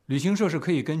旅行社是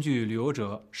可以根据旅游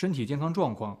者身体健康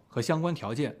状况和相关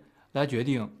条件来决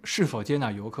定是否接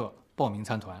纳游客报名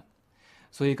参团。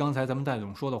所以刚才咱们戴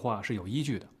总说的话是有依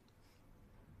据的。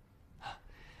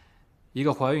一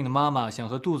个怀孕的妈妈想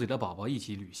和肚子里的宝宝一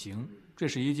起旅行，这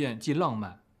是一件既浪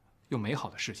漫又美好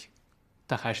的事情，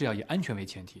但还是要以安全为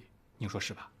前提，您说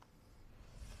是吧？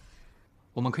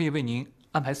我们可以为您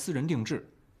安排私人定制，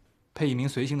配1名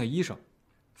随行的医生，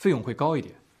费用会高一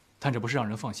点，但这不是让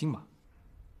人放心吗？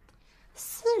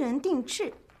私人定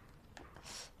制，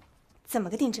怎么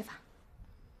个定制法？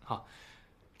好，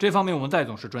这方面我们戴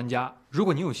总是专家，如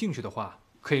果您有兴趣的话，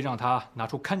可以让他拿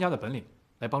出看家的本领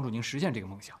来帮助您实现这个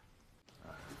梦想。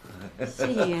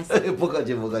谢谢袁总。不客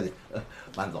气，不客气。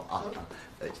慢走啊，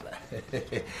来，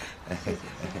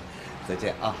再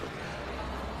见啊。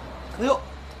哎呦，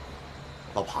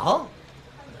老庞，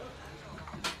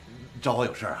找我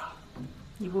有事啊？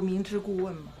你不明知故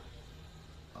问吗？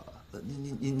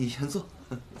你先坐，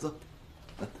坐。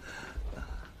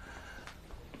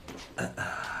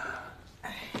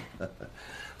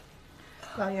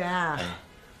老袁啊，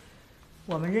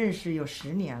我们认识有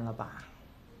10年了吧？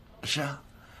是啊，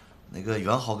那个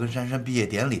袁浩跟珊珊毕业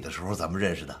典礼的时候咱们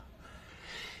认识的。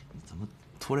你怎么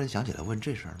突然想起来问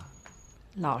这事儿了？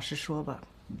老实说吧，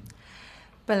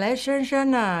本来珊珊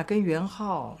呢跟袁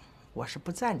浩我是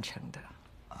不赞成的，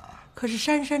可是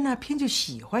珊珊呢偏就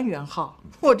喜欢袁浩，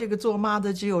我这个做妈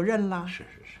的只有认了。是。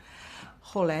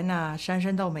后来呢，珊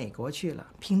珊到美国去了，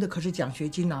凭的可是奖学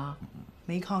金啊，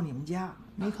没靠你们家，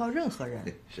没靠任何人。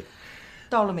是。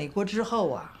到了美国之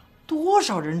后啊，多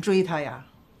少人追她呀，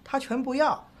她全不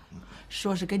要，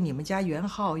说是跟你们家袁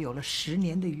浩有了10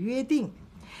年的约定。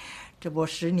这不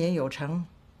10年有成，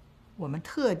我们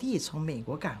特地从美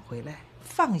国赶回来，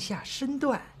放下身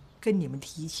段跟你们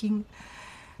提亲，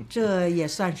这也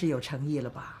算是有诚意了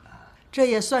吧？这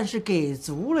也算是给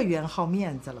足了袁浩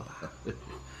面子了吧？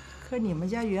可你们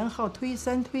家袁浩推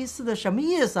3推4的，什么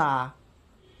意思啊？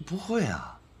不会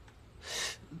啊，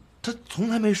他从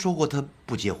来没说过他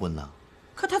不结婚呢。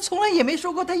可他从来也没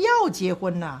说过他要结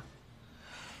婚呐。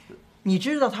你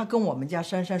知道他跟我们家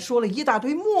珊珊说了一大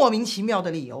堆莫名其妙的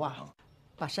理由啊，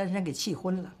把珊珊给气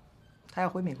昏了，他要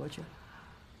回美国去了。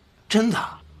真的。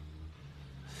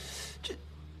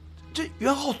这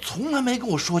袁浩从来没跟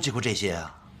我说起过这些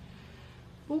啊。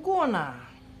不过呢，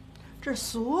这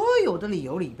所有的理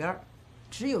由里边，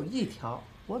只有一条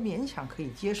我勉强可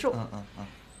以接受。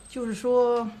就是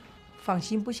说，放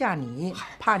心不下你，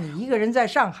怕你一个人在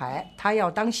上海，他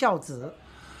要当孝子。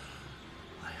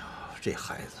哎呀，这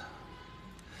孩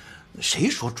子，谁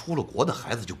说出了国的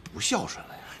孩子就不孝顺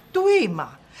了呀？对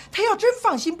嘛，他要真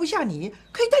放心不下你，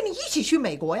可以带你一起去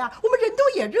美国呀，我们人多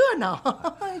也热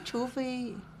闹。除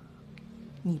非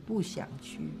你不想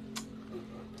去。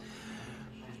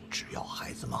只要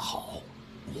孩子们好，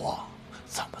我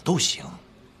怎么都行。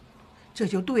这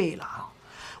就对了，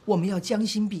我们要将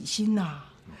心比心呐。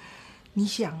你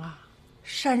想啊，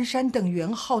珊珊等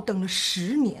袁浩等了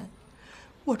10年，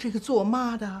我这个做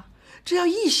妈的，只要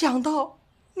一想到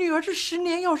女儿这10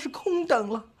年要是空等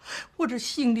了，我这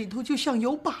心里头就像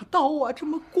有把刀啊，这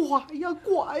么刮呀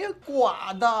刮呀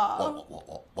刮的。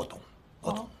我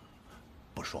懂，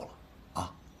不说了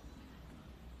啊，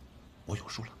我有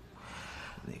数了。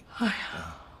哎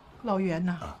呀，老袁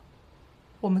呐，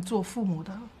我们做父母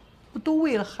的不都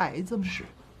为了孩子吗？是。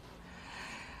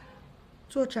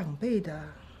做长辈的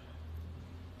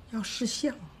要识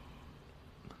相。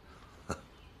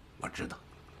我知道，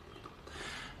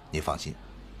你放心，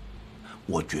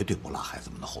我绝对不拉孩子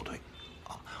们的后腿，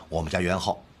啊，我们家袁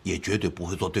浩也绝对不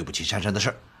会做对不起珊珊的事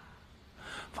儿，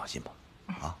放心吧，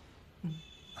啊。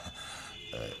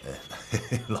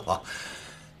老王，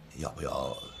要不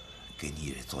要给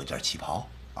你做一件旗袍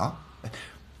啊？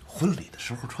婚礼的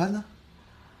时候穿呢？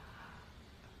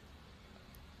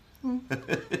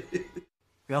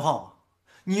袁浩，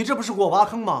你这不是给我挖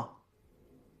坑吗？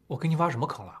我给你挖什么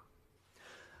坑了？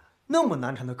那么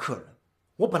难缠的客人，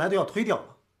我本来都要推掉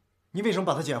了，你为什么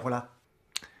把他捡回来？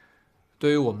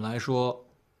对于我们来说，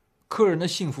客人的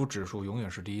幸福指数永远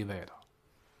是第一位的。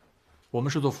我们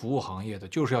是做服务行业的，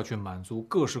就是要去满足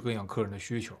各式各样客人的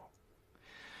需求。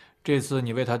这次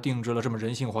你为他定制了这么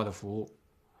人性化的服务，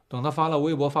等他发了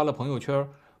微博、发了朋友圈，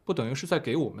不等于是在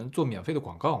给我们做免费的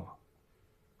广告吗？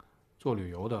做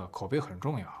旅游的口碑很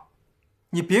重要。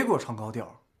你别给我唱高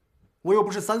调，我又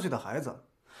不是3岁的孩子，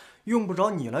用不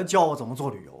着你来教我怎么做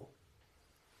旅游。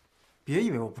别以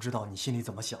为我不知道你心里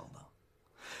怎么想的，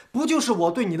不就是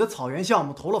我对你的草原项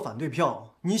目投了反对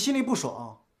票，你心里不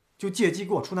爽，就借机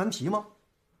给我出难题吗？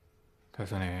戴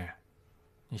森林，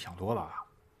你想多了啊。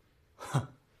哼，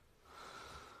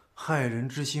害人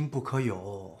之心不可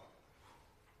有，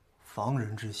防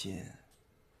人之心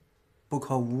不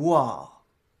可无啊。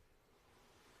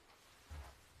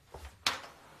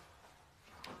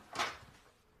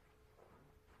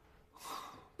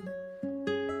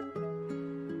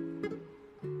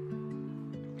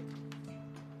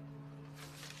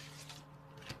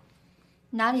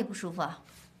哪里不舒服啊？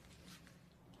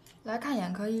来看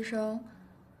眼科医生，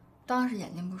当然是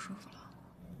眼睛不舒服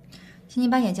了。请你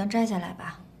把眼镜摘下来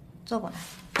吧，坐过来。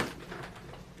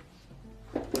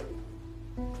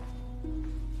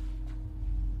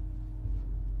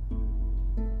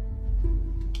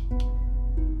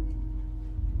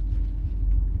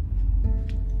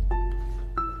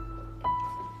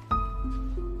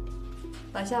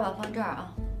把下巴放这儿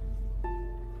啊。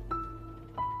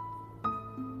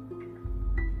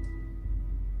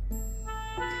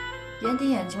眼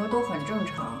底眼球都很正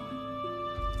常，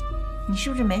你是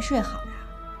不是没睡好呀？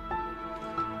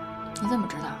你怎么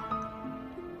知道？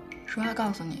实话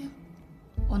告诉你，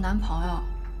我男朋友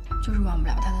就是忘不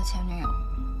了他的前女友。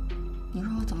你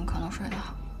说我怎么可能睡得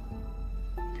好？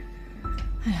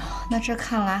哎呦，那这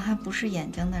看来还不是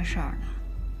眼睛的事儿呢。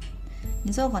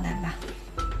你坐过来吧。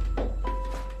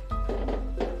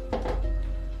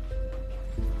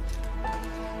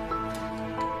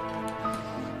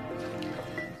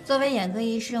作为眼科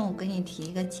医生，我给你提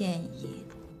一个建议，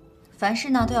凡事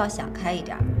呢都要想开一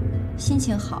点，心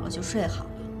情好了就睡好了，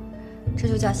这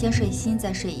就叫先睡心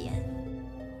再睡眼。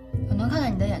我能看看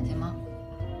你的眼睛吗？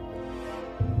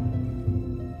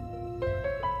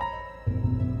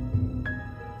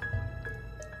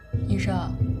医生，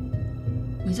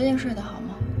你最近睡得好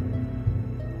吗？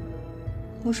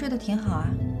我睡得挺好啊。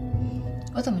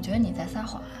我怎么觉得你在撒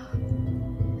谎啊？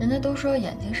人家都说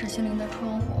眼睛是心灵的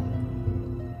窗户。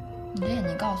你的眼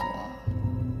睛告诉我，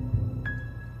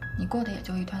你过的也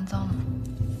就一团糟嘛。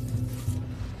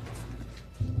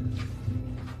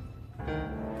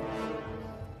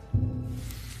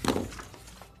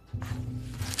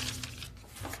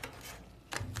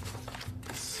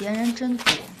闲人真多。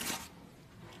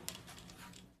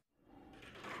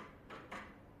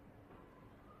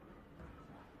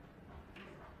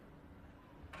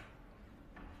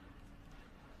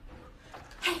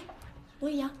嘿，罗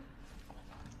宇阳。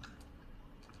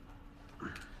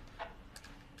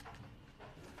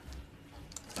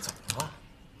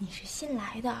新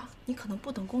来的，你可能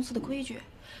不懂公司的规矩，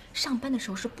上班的时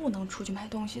候是不能出去买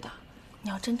东西的。你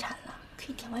要真馋了，可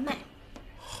以点外卖。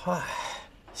嗨，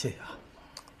谢谢啊。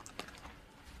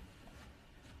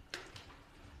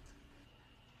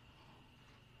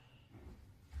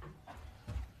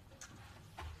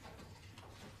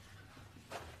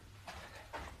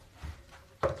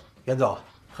袁总，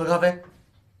喝咖啡。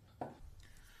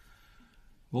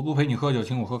我不陪你喝酒，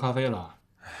请我喝咖啡了。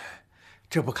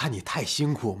这不看你太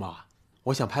辛苦吗？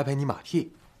我想拍拍你马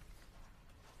屁。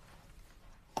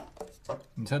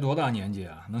你才多大年纪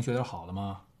啊？能学点好的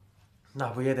吗？那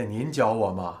不也得您教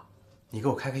我吗？你给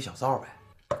我开小灶呗。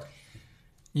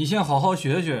你先好好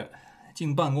学学，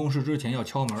进办公室之前要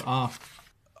敲门啊。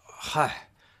嗨，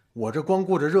我这光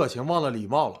顾着热情，忘了礼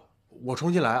貌了。我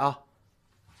重新来啊。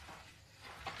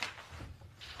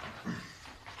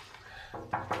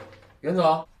袁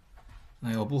总，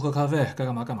哎呦，不喝咖啡，该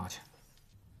干嘛干嘛去。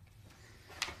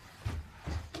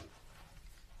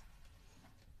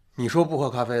你说不喝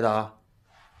咖啡的啊？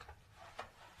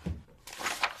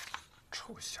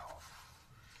臭小子！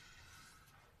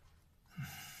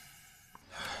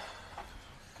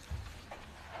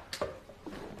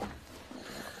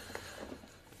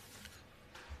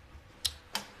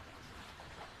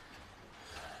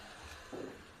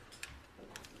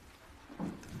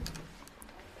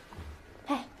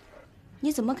哎，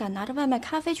你怎么敢拿着外卖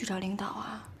咖啡去找领导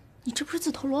啊？你这不是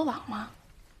自投罗网吗？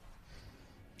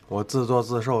我自作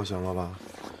自受行了吧？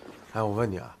哎，我问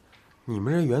你啊，你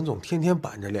们这袁总天天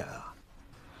板着脸啊？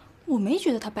我没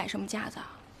觉得他摆什么架子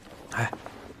啊。哎，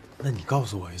那你告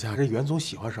诉我一下，这袁总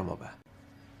喜欢什么呗？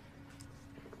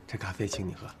这咖啡请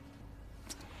你喝。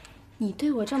你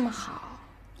对我这么好，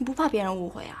你不怕别人误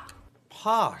会啊？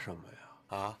怕什么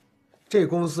呀？啊，这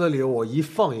公司里我一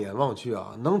放眼望去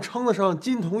啊，能称得上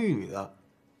金童玉女的，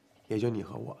也就你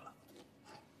和我了。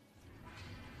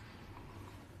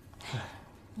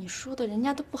你说的人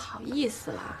家都不好意思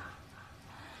啦。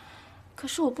可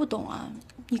是我不懂啊，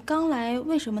你刚来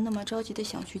为什么那么着急的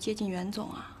想去接近袁总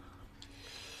啊？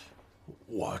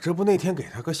我这不那天给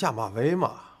他个下马威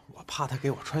嘛，我怕他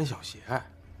给我穿小鞋。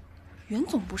袁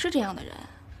总不是这样的人，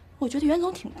我觉得袁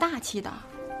总挺大气的。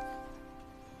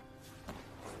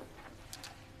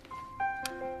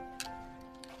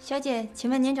小姐，请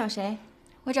问您找谁？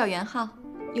我找袁浩。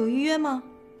有预约吗？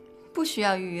不需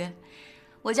要预约。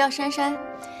我叫珊珊，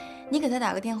你给他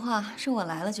打个电话，说我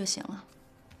来了就行了。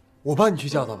我帮你去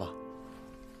叫他吧。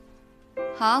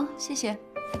好，谢谢。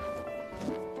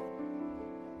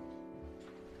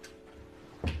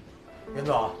袁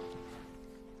总。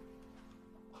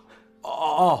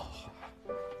哦。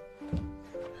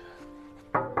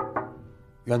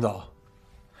袁总，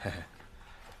嘿嘿，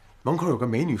门口有个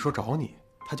美女说找你，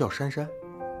她叫珊珊。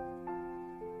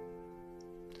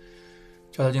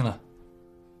叫她进来。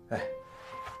哎。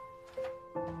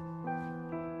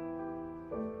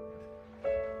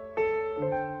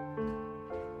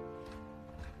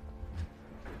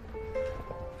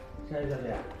珊珊小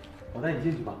姐，我带你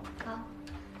进去吧。好。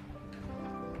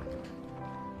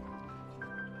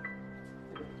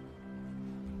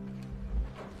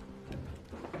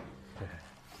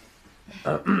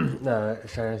那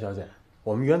珊珊小姐，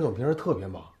我们袁总平时特别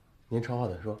忙，您长话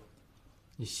短说。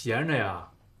你闲着呀？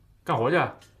干活去。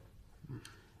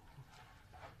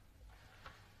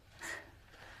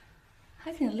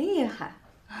还挺厉害。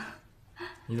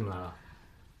你怎么来了？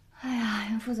哎呀，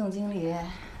袁副总经理，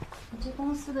你这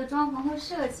公司的装潢和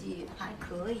设计还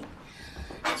可以，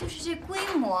就是这规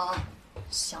模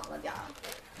小了点儿，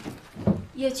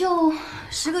也就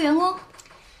10个员工。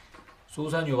苏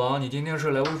三女王，你今天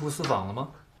是来微服私访了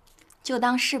吗？就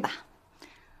当是吧。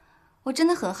我真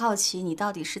的很好奇，你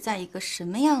到底是在一个什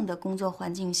么样的工作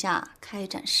环境下开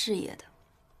展事业的？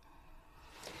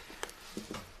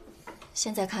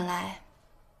现在看来，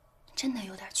真的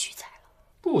有点屈才了。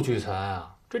不屈才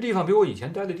啊，这地方比我以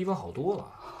前待的地方好多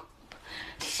了。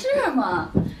是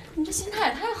吗？你这心态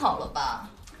也太好了吧？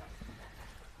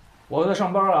我在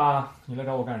上班啊，你来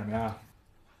找我干什么呀？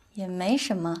也没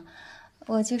什么，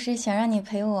我就是想让你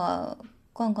陪我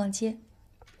逛逛街。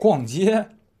逛街？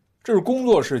这是工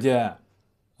作时间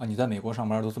啊！你在美国上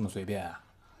班都这么随便啊？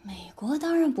美国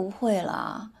当然不会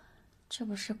了，这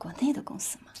不是国内的公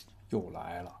司吗？又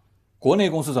来了，国内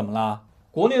公司怎么了？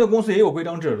国内的公司也有规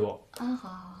章制度啊。好，好，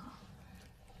好。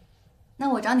那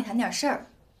我找你谈点事儿，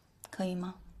可以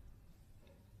吗？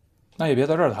那也别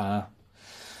在这儿谈，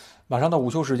马上到午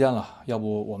休时间了，要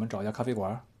不我们找一家咖啡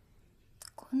馆？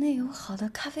国内有好的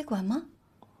咖啡馆吗？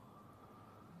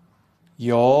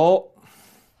有。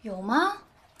有吗？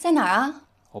在哪儿啊？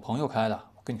我朋友开的，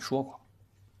我跟你说过。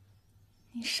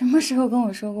你什么时候跟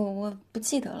我说过？我不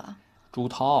记得了。朱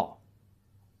涛，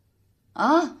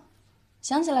啊，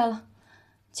想起来了，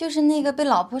就是那个被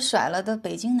老婆甩了的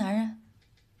北京男人。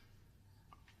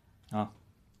啊，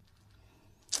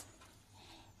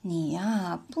你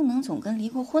呀，不能总跟离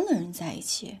过婚的人在一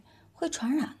起，会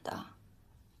传染的。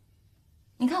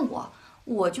你看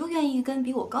我就愿意跟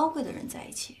比我高贵的人在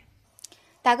一起。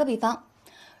打个比方，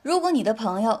如果你的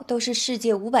朋友都是世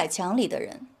界500强里的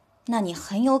人，那你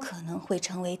很有可能会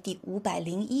成为第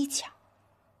501强。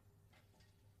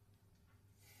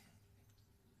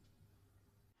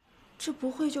这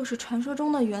不会就是传说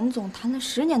中的袁总谈了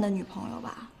10年的女朋友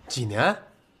吧？几年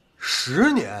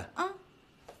？10年？啊，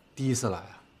第一次来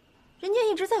啊？人家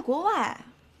一直在国外，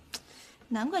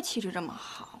难怪气质这么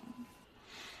好，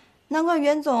难怪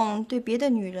袁总对别的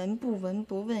女人不闻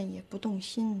不问也不动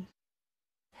心。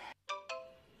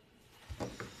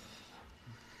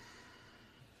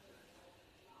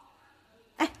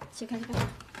哎，起开！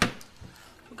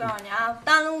我告诉你啊，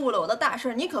耽误了我的大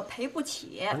事，你可赔不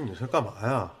起。不是你这干嘛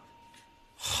呀？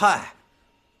嗨，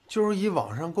就是以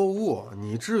网上购物，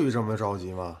你至于这么着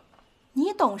急吗？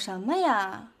你懂什么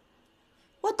呀？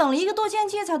我等了1个多星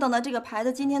期才等到这个牌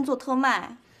子今天做特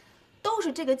卖，都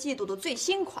是这个季度的最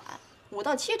新款，5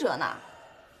到7折呢，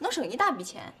能省一大笔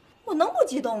钱，我能不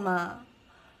激动吗？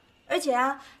而且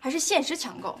啊，还是限时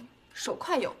抢购，手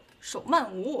快有，手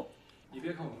慢无。你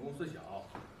别看我们公司小，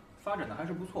发展的还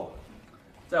是不错。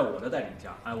在我的带领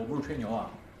下，哎，我不是吹牛啊，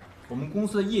我们公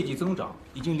司的业绩增长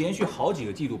已经连续好几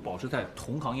个季度保持在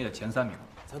同行业的前3名。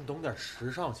咱懂点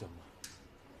时尚行吗？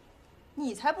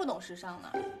你才不懂时尚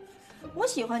呢，我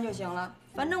喜欢就行了。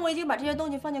反正我已经把这些东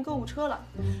西放进购物车了，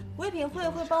唯品会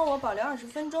会帮我保留20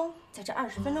分钟，在这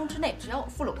20分钟之内，只要我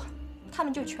付了款，他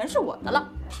们就全是我的了。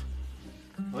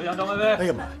我想张薇薇。哎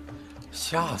呀妈呀，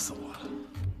吓死我了！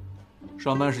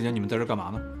上班时间你们在这干嘛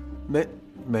呢？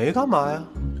没干嘛呀。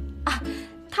啊，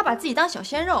他把自己当小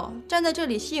鲜肉，站在这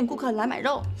里吸引顾客来买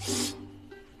肉。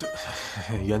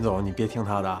袁总，你别听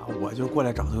他的，我就过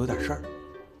来找他有点事儿。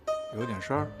有点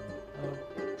事儿？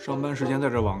上班时间在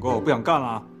这网购，不想干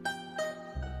了？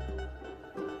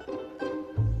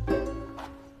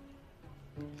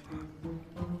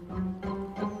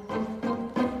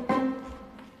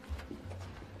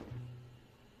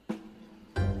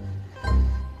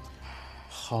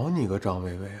好你个张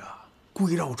薇薇啊，故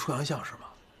意让我出洋相是吗？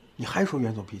你还说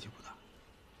袁总脾气不大？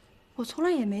我从来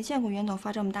也没见过袁总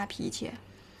发这么大脾气。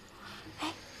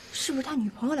哎，是不是他女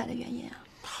朋友来的原因啊？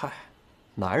嗨，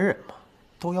男人嘛，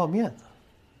都要面子。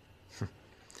哼，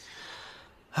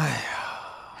哎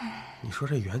呀，你说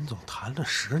这袁总谈了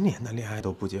10年的恋爱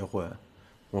都不结婚，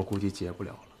我估计结不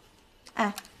了了。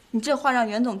哎，你这话让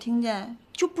袁总听见，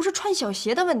就不是穿小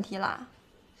鞋的问题了。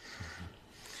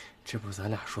这不是咱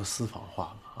俩说私房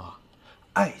话吗？啊，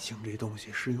爱情这东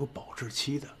西是有保质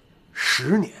期的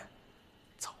，10年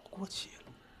早过期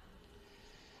了。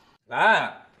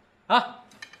来，啊，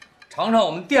尝尝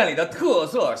我们店里的特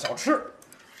色小吃。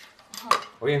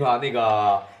我跟你说啊，那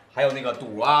个还有那个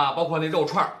肚啊，包括那肉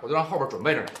串，我都让后边准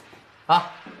备着呢。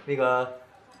啊，那个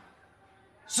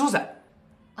苏珊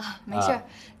啊，没事，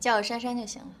叫我珊珊就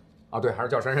行了。啊，对，还是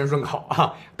叫珊珊顺口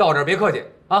啊。到这儿别客气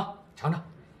啊，尝尝。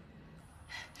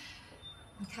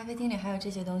你咖啡厅里还有这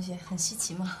些东西，很稀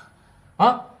奇吗？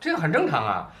啊，这个很正常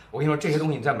啊。我跟你说，这些东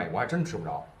西你在美国还真吃不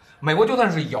着，美国就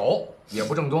算是有，也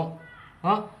不正宗。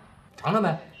啊，尝尝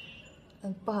呗。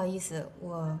不好意思，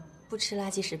我不吃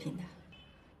垃圾食品的。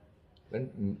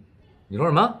你说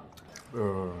什么？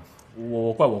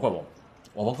怪我，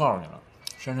我不告诉你了，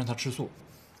珊珊她吃素，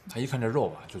她一看这肉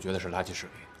吧，就觉得是垃圾食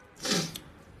品。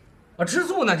啊，吃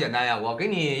素那简单呀，我给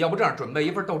你，要不这样准备一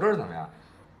份豆汁儿怎么样？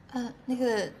那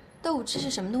个豆汁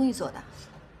是什么东西做的？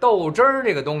豆汁儿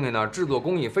这个东西呢，制作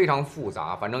工艺非常复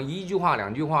杂，反正1句话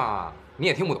2句话你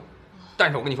也听不懂。但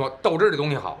是我跟你说，豆汁儿这东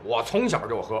西好，我从小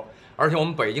就喝，而且我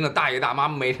们北京的大爷大妈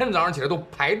每天早上起来都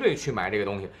排队去买这个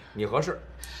东西，你合适？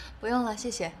不用了，谢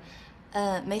谢。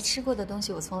没吃过的东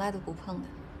西我从来都不碰的。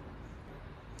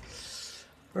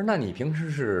不是，那你平时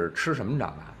是吃什么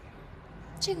长大的？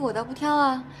这个我倒不挑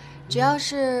啊，只要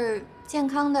是健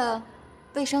康的、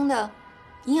卫生的、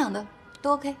营养的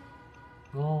都 OK。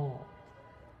哦，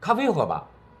咖啡喝吧？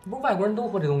不是外国人都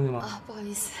喝这东西吗？啊，不好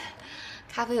意思，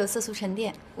咖啡有色素沉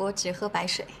淀，我只喝白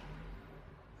水。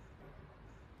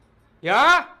颖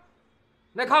儿，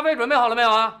那咖啡准备好了没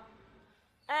有啊？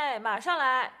哎，马上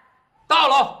来。到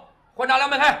了，换炸凉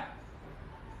白开。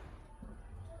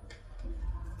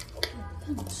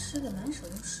看你吃的满手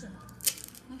都是。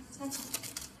来，擦手，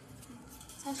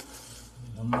擦手。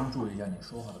你能不能注意一下你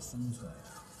说话的分寸呀？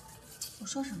我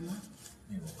说什么了？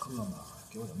那个哥们儿，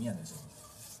给我点面子行不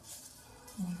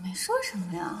行？我没说什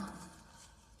么呀。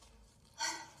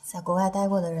在国外待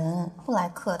过的人不来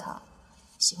客套，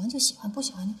喜欢就喜欢，不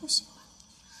喜欢就不喜欢。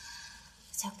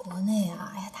在国内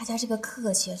啊，哎呀，大家这个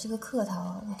客气，这个客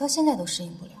套，我到现在都适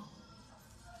应不了。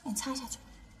你擦下去。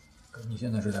可你现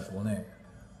在是在国内，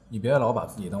你别老把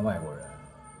自己当外国人，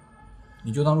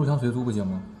你就当入乡随俗不行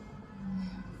吗？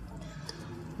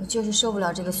我就是受不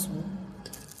了这个俗。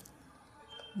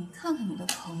你看看你的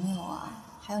朋友啊，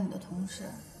还有你的同事，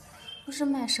不是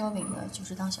卖烧饼的，就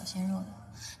是当小鲜肉的，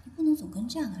你不能总跟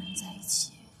这样的人在一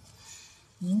起。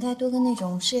你应该多跟那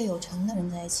种事业有成的人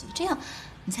在一起，这样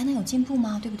你才能有进步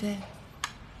嘛，对不对？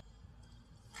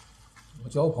我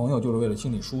交朋友就是为了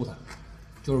心里舒坦，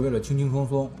就是为了轻轻松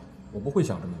松，我不会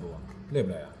想这么多，累不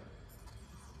累啊？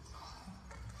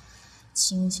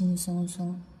轻轻松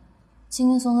松，轻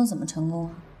轻松松怎么成功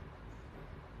啊？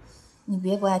你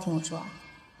别不爱听我说啊！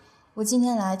我今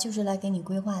天来就是来给你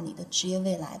规划你的职业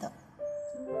未来的。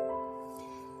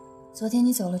昨天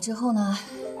你走了之后呢，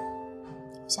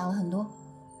想了很多。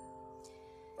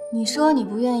你说你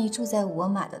不愿意住在我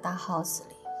买的大 house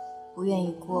里，不愿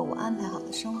意过我安排好的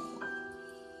生活。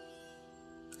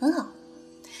很好，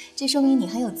这说明你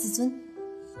很有自尊，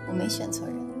我没选错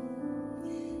人。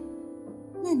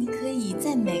那你可以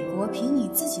在美国凭你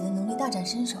自己的能力大展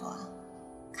身手啊，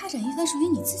开展一番属于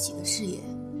你自己的事业。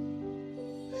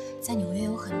在纽约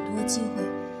有很多机会，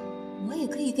我也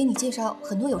可以给你介绍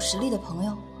很多有实力的朋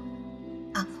友。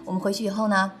啊，我们回去以后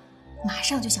呢，马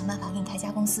上就想办法给你开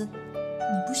家公司。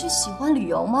你不是喜欢旅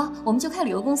游吗？我们就开旅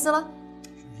游公司了。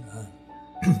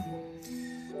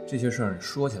这些事儿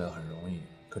说起来很容易，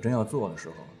可真要做的时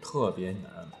候特别难。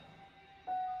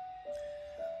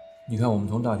你看，我们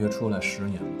从大学出来10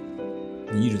年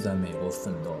了，你一直在美国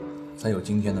奋斗，才有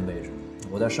今天的位置。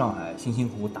我在上海辛辛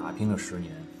苦苦打拼了10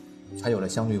年，才有了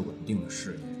相对稳定的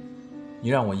事业。你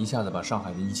让我一下子把上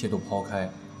海的一切都抛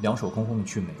开，两手空空的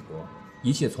去美国，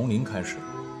一切从零开始，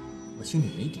我心里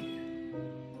没底。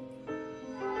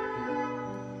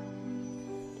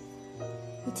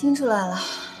我听出来了，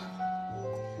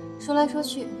说来说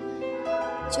去，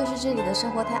就是这里的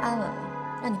生活太安稳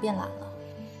了，让你变懒了。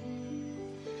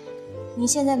你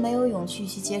现在没有勇气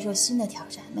去接受新的挑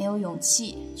战，没有勇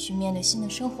气去面对新的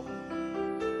生活。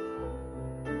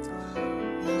然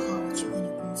后我去过你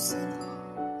公司了，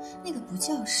那个不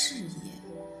叫事业。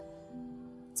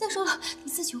再说了，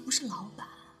你自己又不是老板。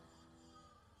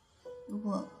如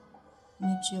果你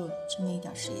只有这么一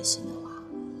点事业心的话，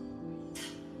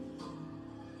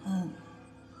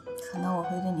可能我会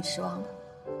对你失望的。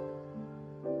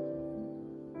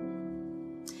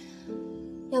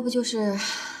要不就是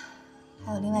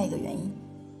还有另外一个原因，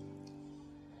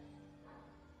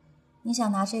你想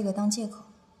拿这个当借口，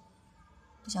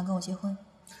不想跟我结婚。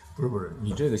不是，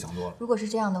你这个想多了。如果是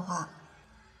这样的话，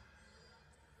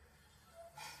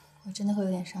我真的会有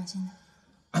点伤心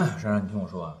的。珊珊，你听我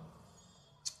说啊，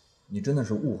你真的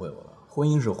是误会我了。婚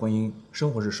姻是婚姻，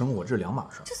生活是生活，这是两码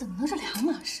事。这怎么能是两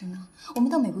码事呢？我们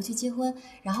到美国去结婚，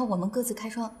然后我们各自开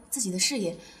创自己的事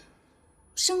业，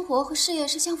生活和事业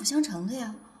是相辅相成的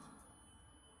呀。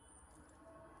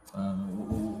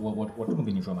我这么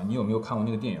跟你说嘛，你有没有看过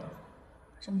那个电影？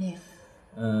什么电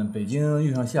影？北京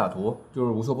遇上西雅图，就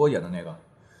是吴秀波演的那个。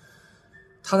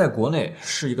他在国内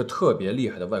是一个特别厉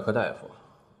害的外科大夫，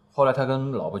后来他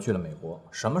跟老婆去了美国，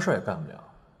什么事儿也干不了，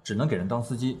只能给人当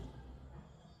司机。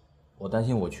我担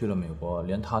心我去了美国，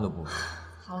连他都不如。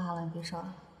好了，你别说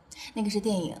了，那个是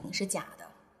电影，是假的。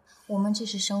我们这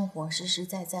是生活，实实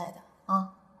在在的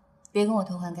啊！别跟我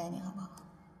偷换概念，好不好？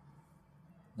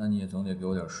那你也总得给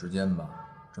我点时间吧，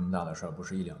这么大的事儿不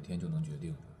是1、2天就能决定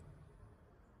的。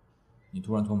你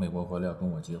突然从美国回来要跟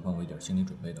我结婚，我一点心理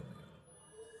准备都没有。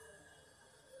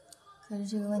可是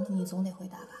这个问题你总得回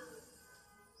答吧？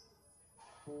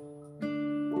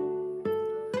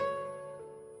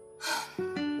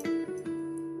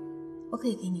我可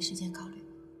以给你时间考虑，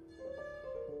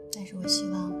但是我希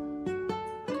望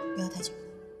不要太久。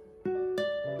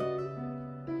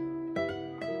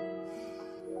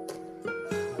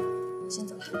先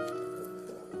走。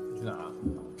去哪儿啊？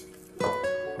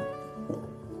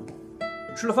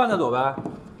吃了饭再走呗。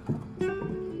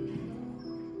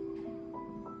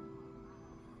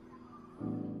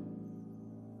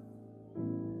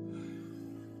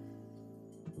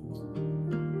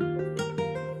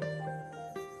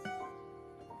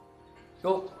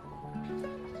哟，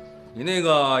你那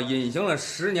个隐形了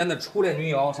10年的初恋女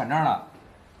友闪张了，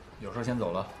有事先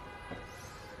走了。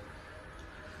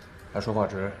还说话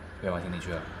直，别往心里去。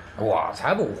我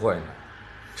才不会呢，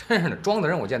真是的，装的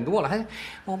人我见多了，还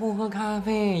我不喝咖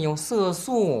啡，有色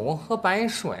素，我喝白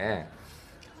水。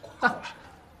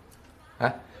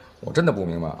哎，我真的不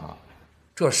明白啊，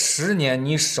这10年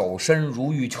你守身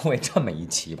如玉，就为这么一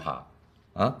奇葩，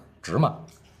啊，值吗？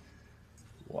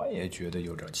我也觉得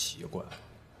有点奇怪，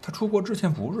他出国之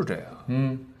前不是这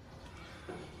样。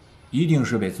一定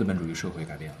是被资本主义社会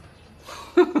改变了。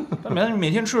他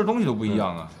每天吃的东西都不一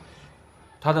样啊。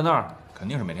他在那儿肯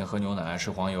定是每天喝牛奶、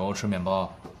吃黄油、吃面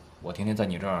包，我天天在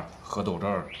你这儿喝豆汁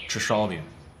儿、吃烧饼，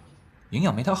营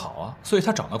养没他好啊，所以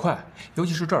他长得快，尤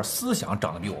其是这儿思想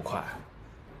长得比我快。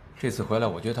这次回来，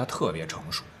我觉得他特别成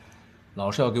熟，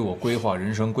老是要给我规划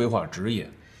人生、规划职业。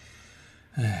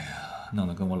哎呀，弄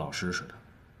得跟我老师似的，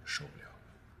受不了。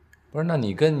不是，那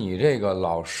你跟你这个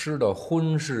老师的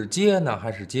婚是结呢，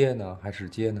还是结呢，还是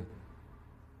结呢？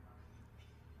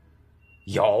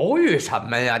犹豫什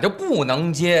么呀？就不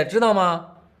能结，知道吗？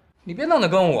你别弄得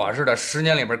跟我似的，10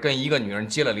年里边跟一个女人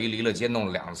结了离，离了结，弄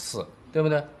了2次，对不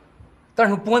对？但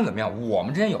是不管怎么样，我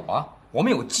们之间有啊，我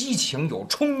们有激情，有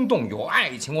冲动，有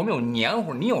爱情，我们有黏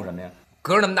糊。你有什么呀？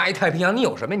隔着那么大一太平洋，你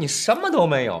有什么呀？你什么都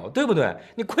没有，对不对？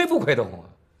你亏不亏得慌啊？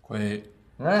亏，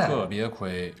特别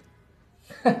亏。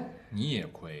你也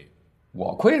亏，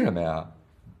我亏什么呀？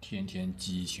天天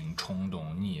激情、冲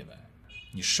动、腻歪，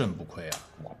你甚不亏啊！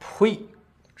我呸！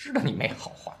知道你没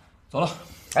好话。走了。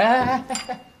哎，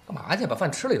干嘛去？把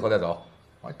饭吃了以后再走。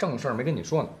我还正事儿没跟你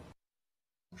说呢。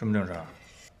什么正事儿？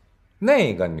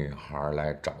那个女孩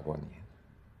来找过你。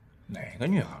哪个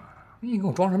女孩？你给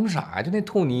我装什么傻呀？就那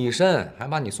吐你一身，还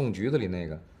把你送局子里那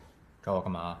个，找我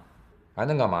干嘛？还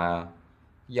能干嘛呀？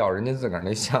要人家自个儿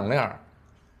那项链。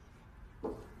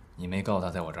你没告诉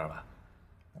他在我这儿吧？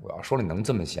我要说你能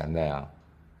这么闲的呀？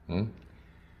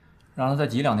让他再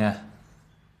挤2天。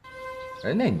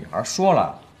人那女孩说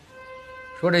了，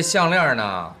说这项链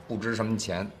呢不值什么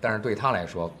钱，但是对她来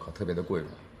说可特别的贵重。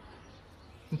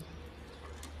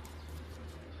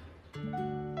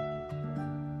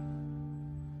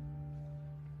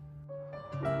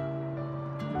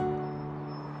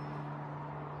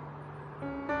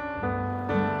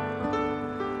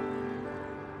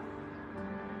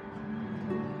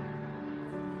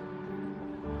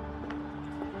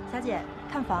小姐，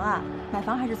看房啊？买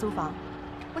房还是租房？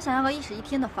我想要个1室1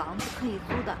厅的房子，可以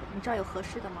租的。你这儿有合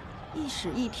适的吗？1室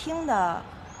1厅的，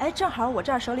哎，正好我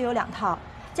这儿手里有2套，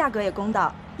价格也公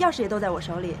道，钥匙也都在我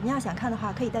手里。您要想看的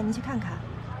话，可以带您去看看。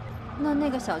那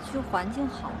个小区环境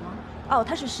好吗？哦，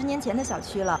它是10年前的小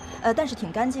区了，但是挺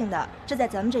干净的。这在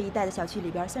咱们这一带的小区里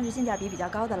边，算是性价比比较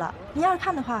高的了。您要是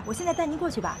看的话，我现在带您过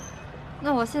去吧。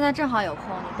那我现在正好有空，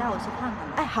你带我去看看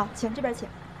吧。哎，好，请这边请。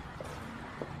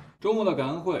周末的感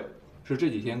恩会是这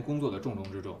几天工作的重中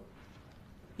之重，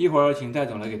一会儿请戴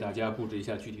总来给大家布置一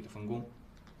下具体的分工。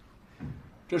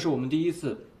这是我们第1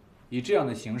次以这样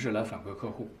的形式来反馈客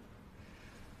户，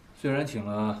虽然请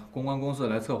了公关公司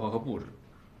来策划和布置，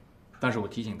但是我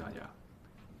提醒大家，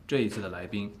这一次的来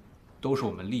宾都是我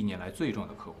们历年来最重要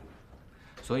的客户，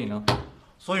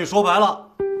所以说白了，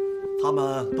他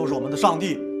们都是我们的上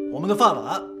帝，我们的饭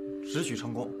碗，只许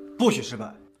成功，不许失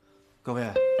败。各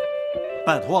位，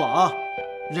拜托了啊，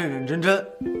认认真真，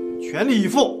全力以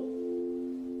赴。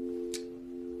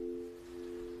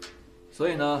所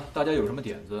以呢，大家有什么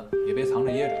点子也别藏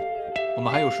着掖着，我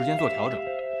们还有时间做调整，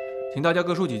请大家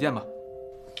各抒己见吧。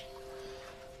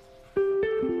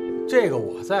这个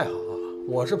我在行啊，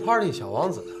我是 Party 小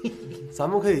王子，咱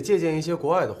们可以借鉴一些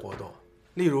国外的活动，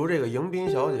例如这个迎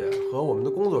宾小姐和我们的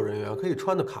工作人员可以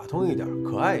穿的卡通一点、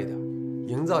可爱一点，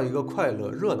营造一个快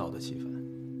乐热闹的气氛。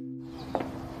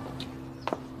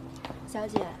小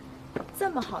姐，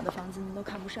这么好的房子您都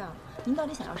看不上，您到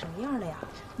底想要什么样的呀？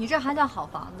你这还叫好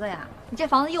房子呀？你这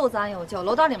房子又脏又旧，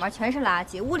楼道里面全是垃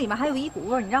圾，屋里面还有一股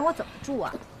味儿，你让我怎么住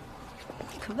啊？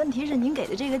可问题是您给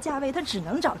的这个价位，它只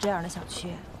能找这样的小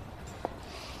区。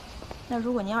那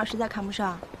如果您要实在看不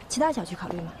上，其他小区考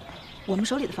虑吗？我们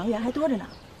手里的房源还多着呢。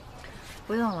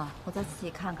不用了，我再自己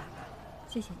看看吧。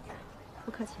谢谢你。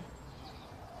不客气。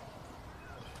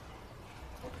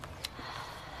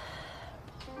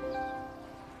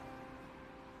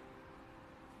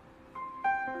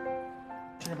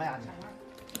吃什么呀你？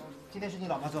今天是你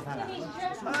老妈做饭的。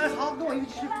哎，好，跟我一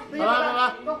起吃。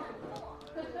来，走。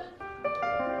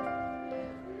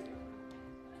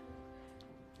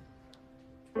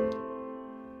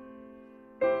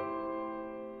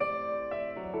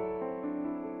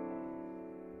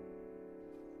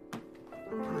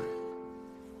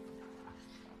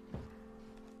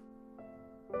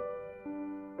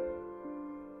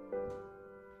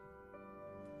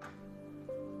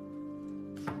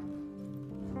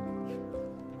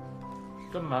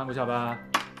这么晚不下班？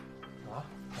啊？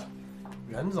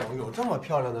任总有这么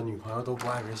漂亮的女朋友都不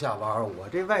按时下班，我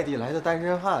这外地来的单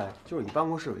身汉就是以办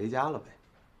公室为家了呗。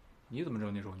你怎么知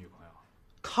道那是我女朋友？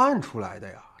看出来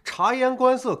的呀，察言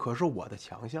观色可是我的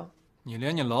强项。你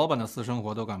连你老板的私生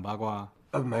活都敢八卦？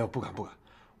没有，不敢。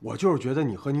我就是觉得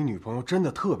你和你女朋友真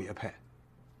的特别配。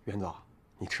袁总，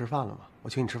你吃饭了吗？我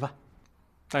请你吃饭。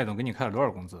戴总给你开了多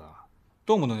少工资啊？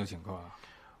动不动就请客啊？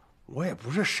我也不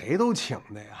是谁都请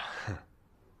的呀。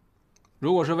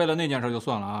如果是为了那件事就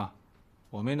算了啊，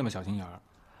我没那么小心眼儿。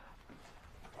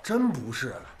真不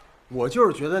是，我就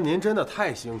是觉得您真的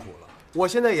太辛苦了。我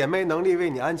现在也没能力为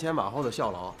你鞍前马后的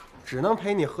效劳，只能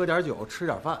陪你喝点酒，吃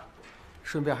点饭，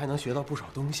顺便还能学到不少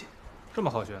东西。这么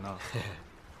好学呢？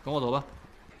跟我走吧。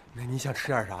那你想吃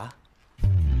点啥？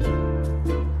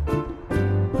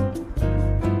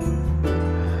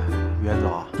袁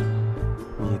总，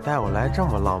你带我来这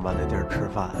么浪漫的地儿吃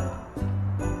饭啊？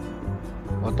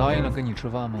我答应了跟你吃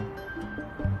饭吗？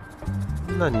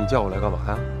那你叫我来干嘛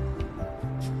呀？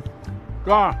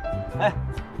壮儿，哎，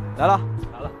来了。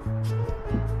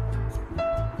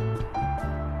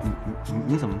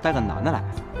你怎么带个男的来？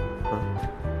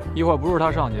一会儿不是他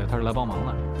上去，他是来帮忙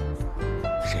的。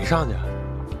谁上去？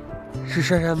是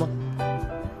珊珊吗？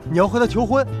你要和她求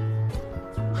婚？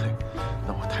嘿，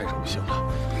那我太荣幸了。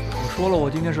我说了，我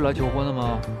今天是来求婚的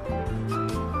吗？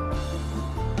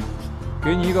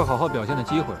给你一个好好表现的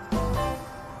机会，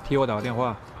替我打个电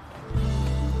话。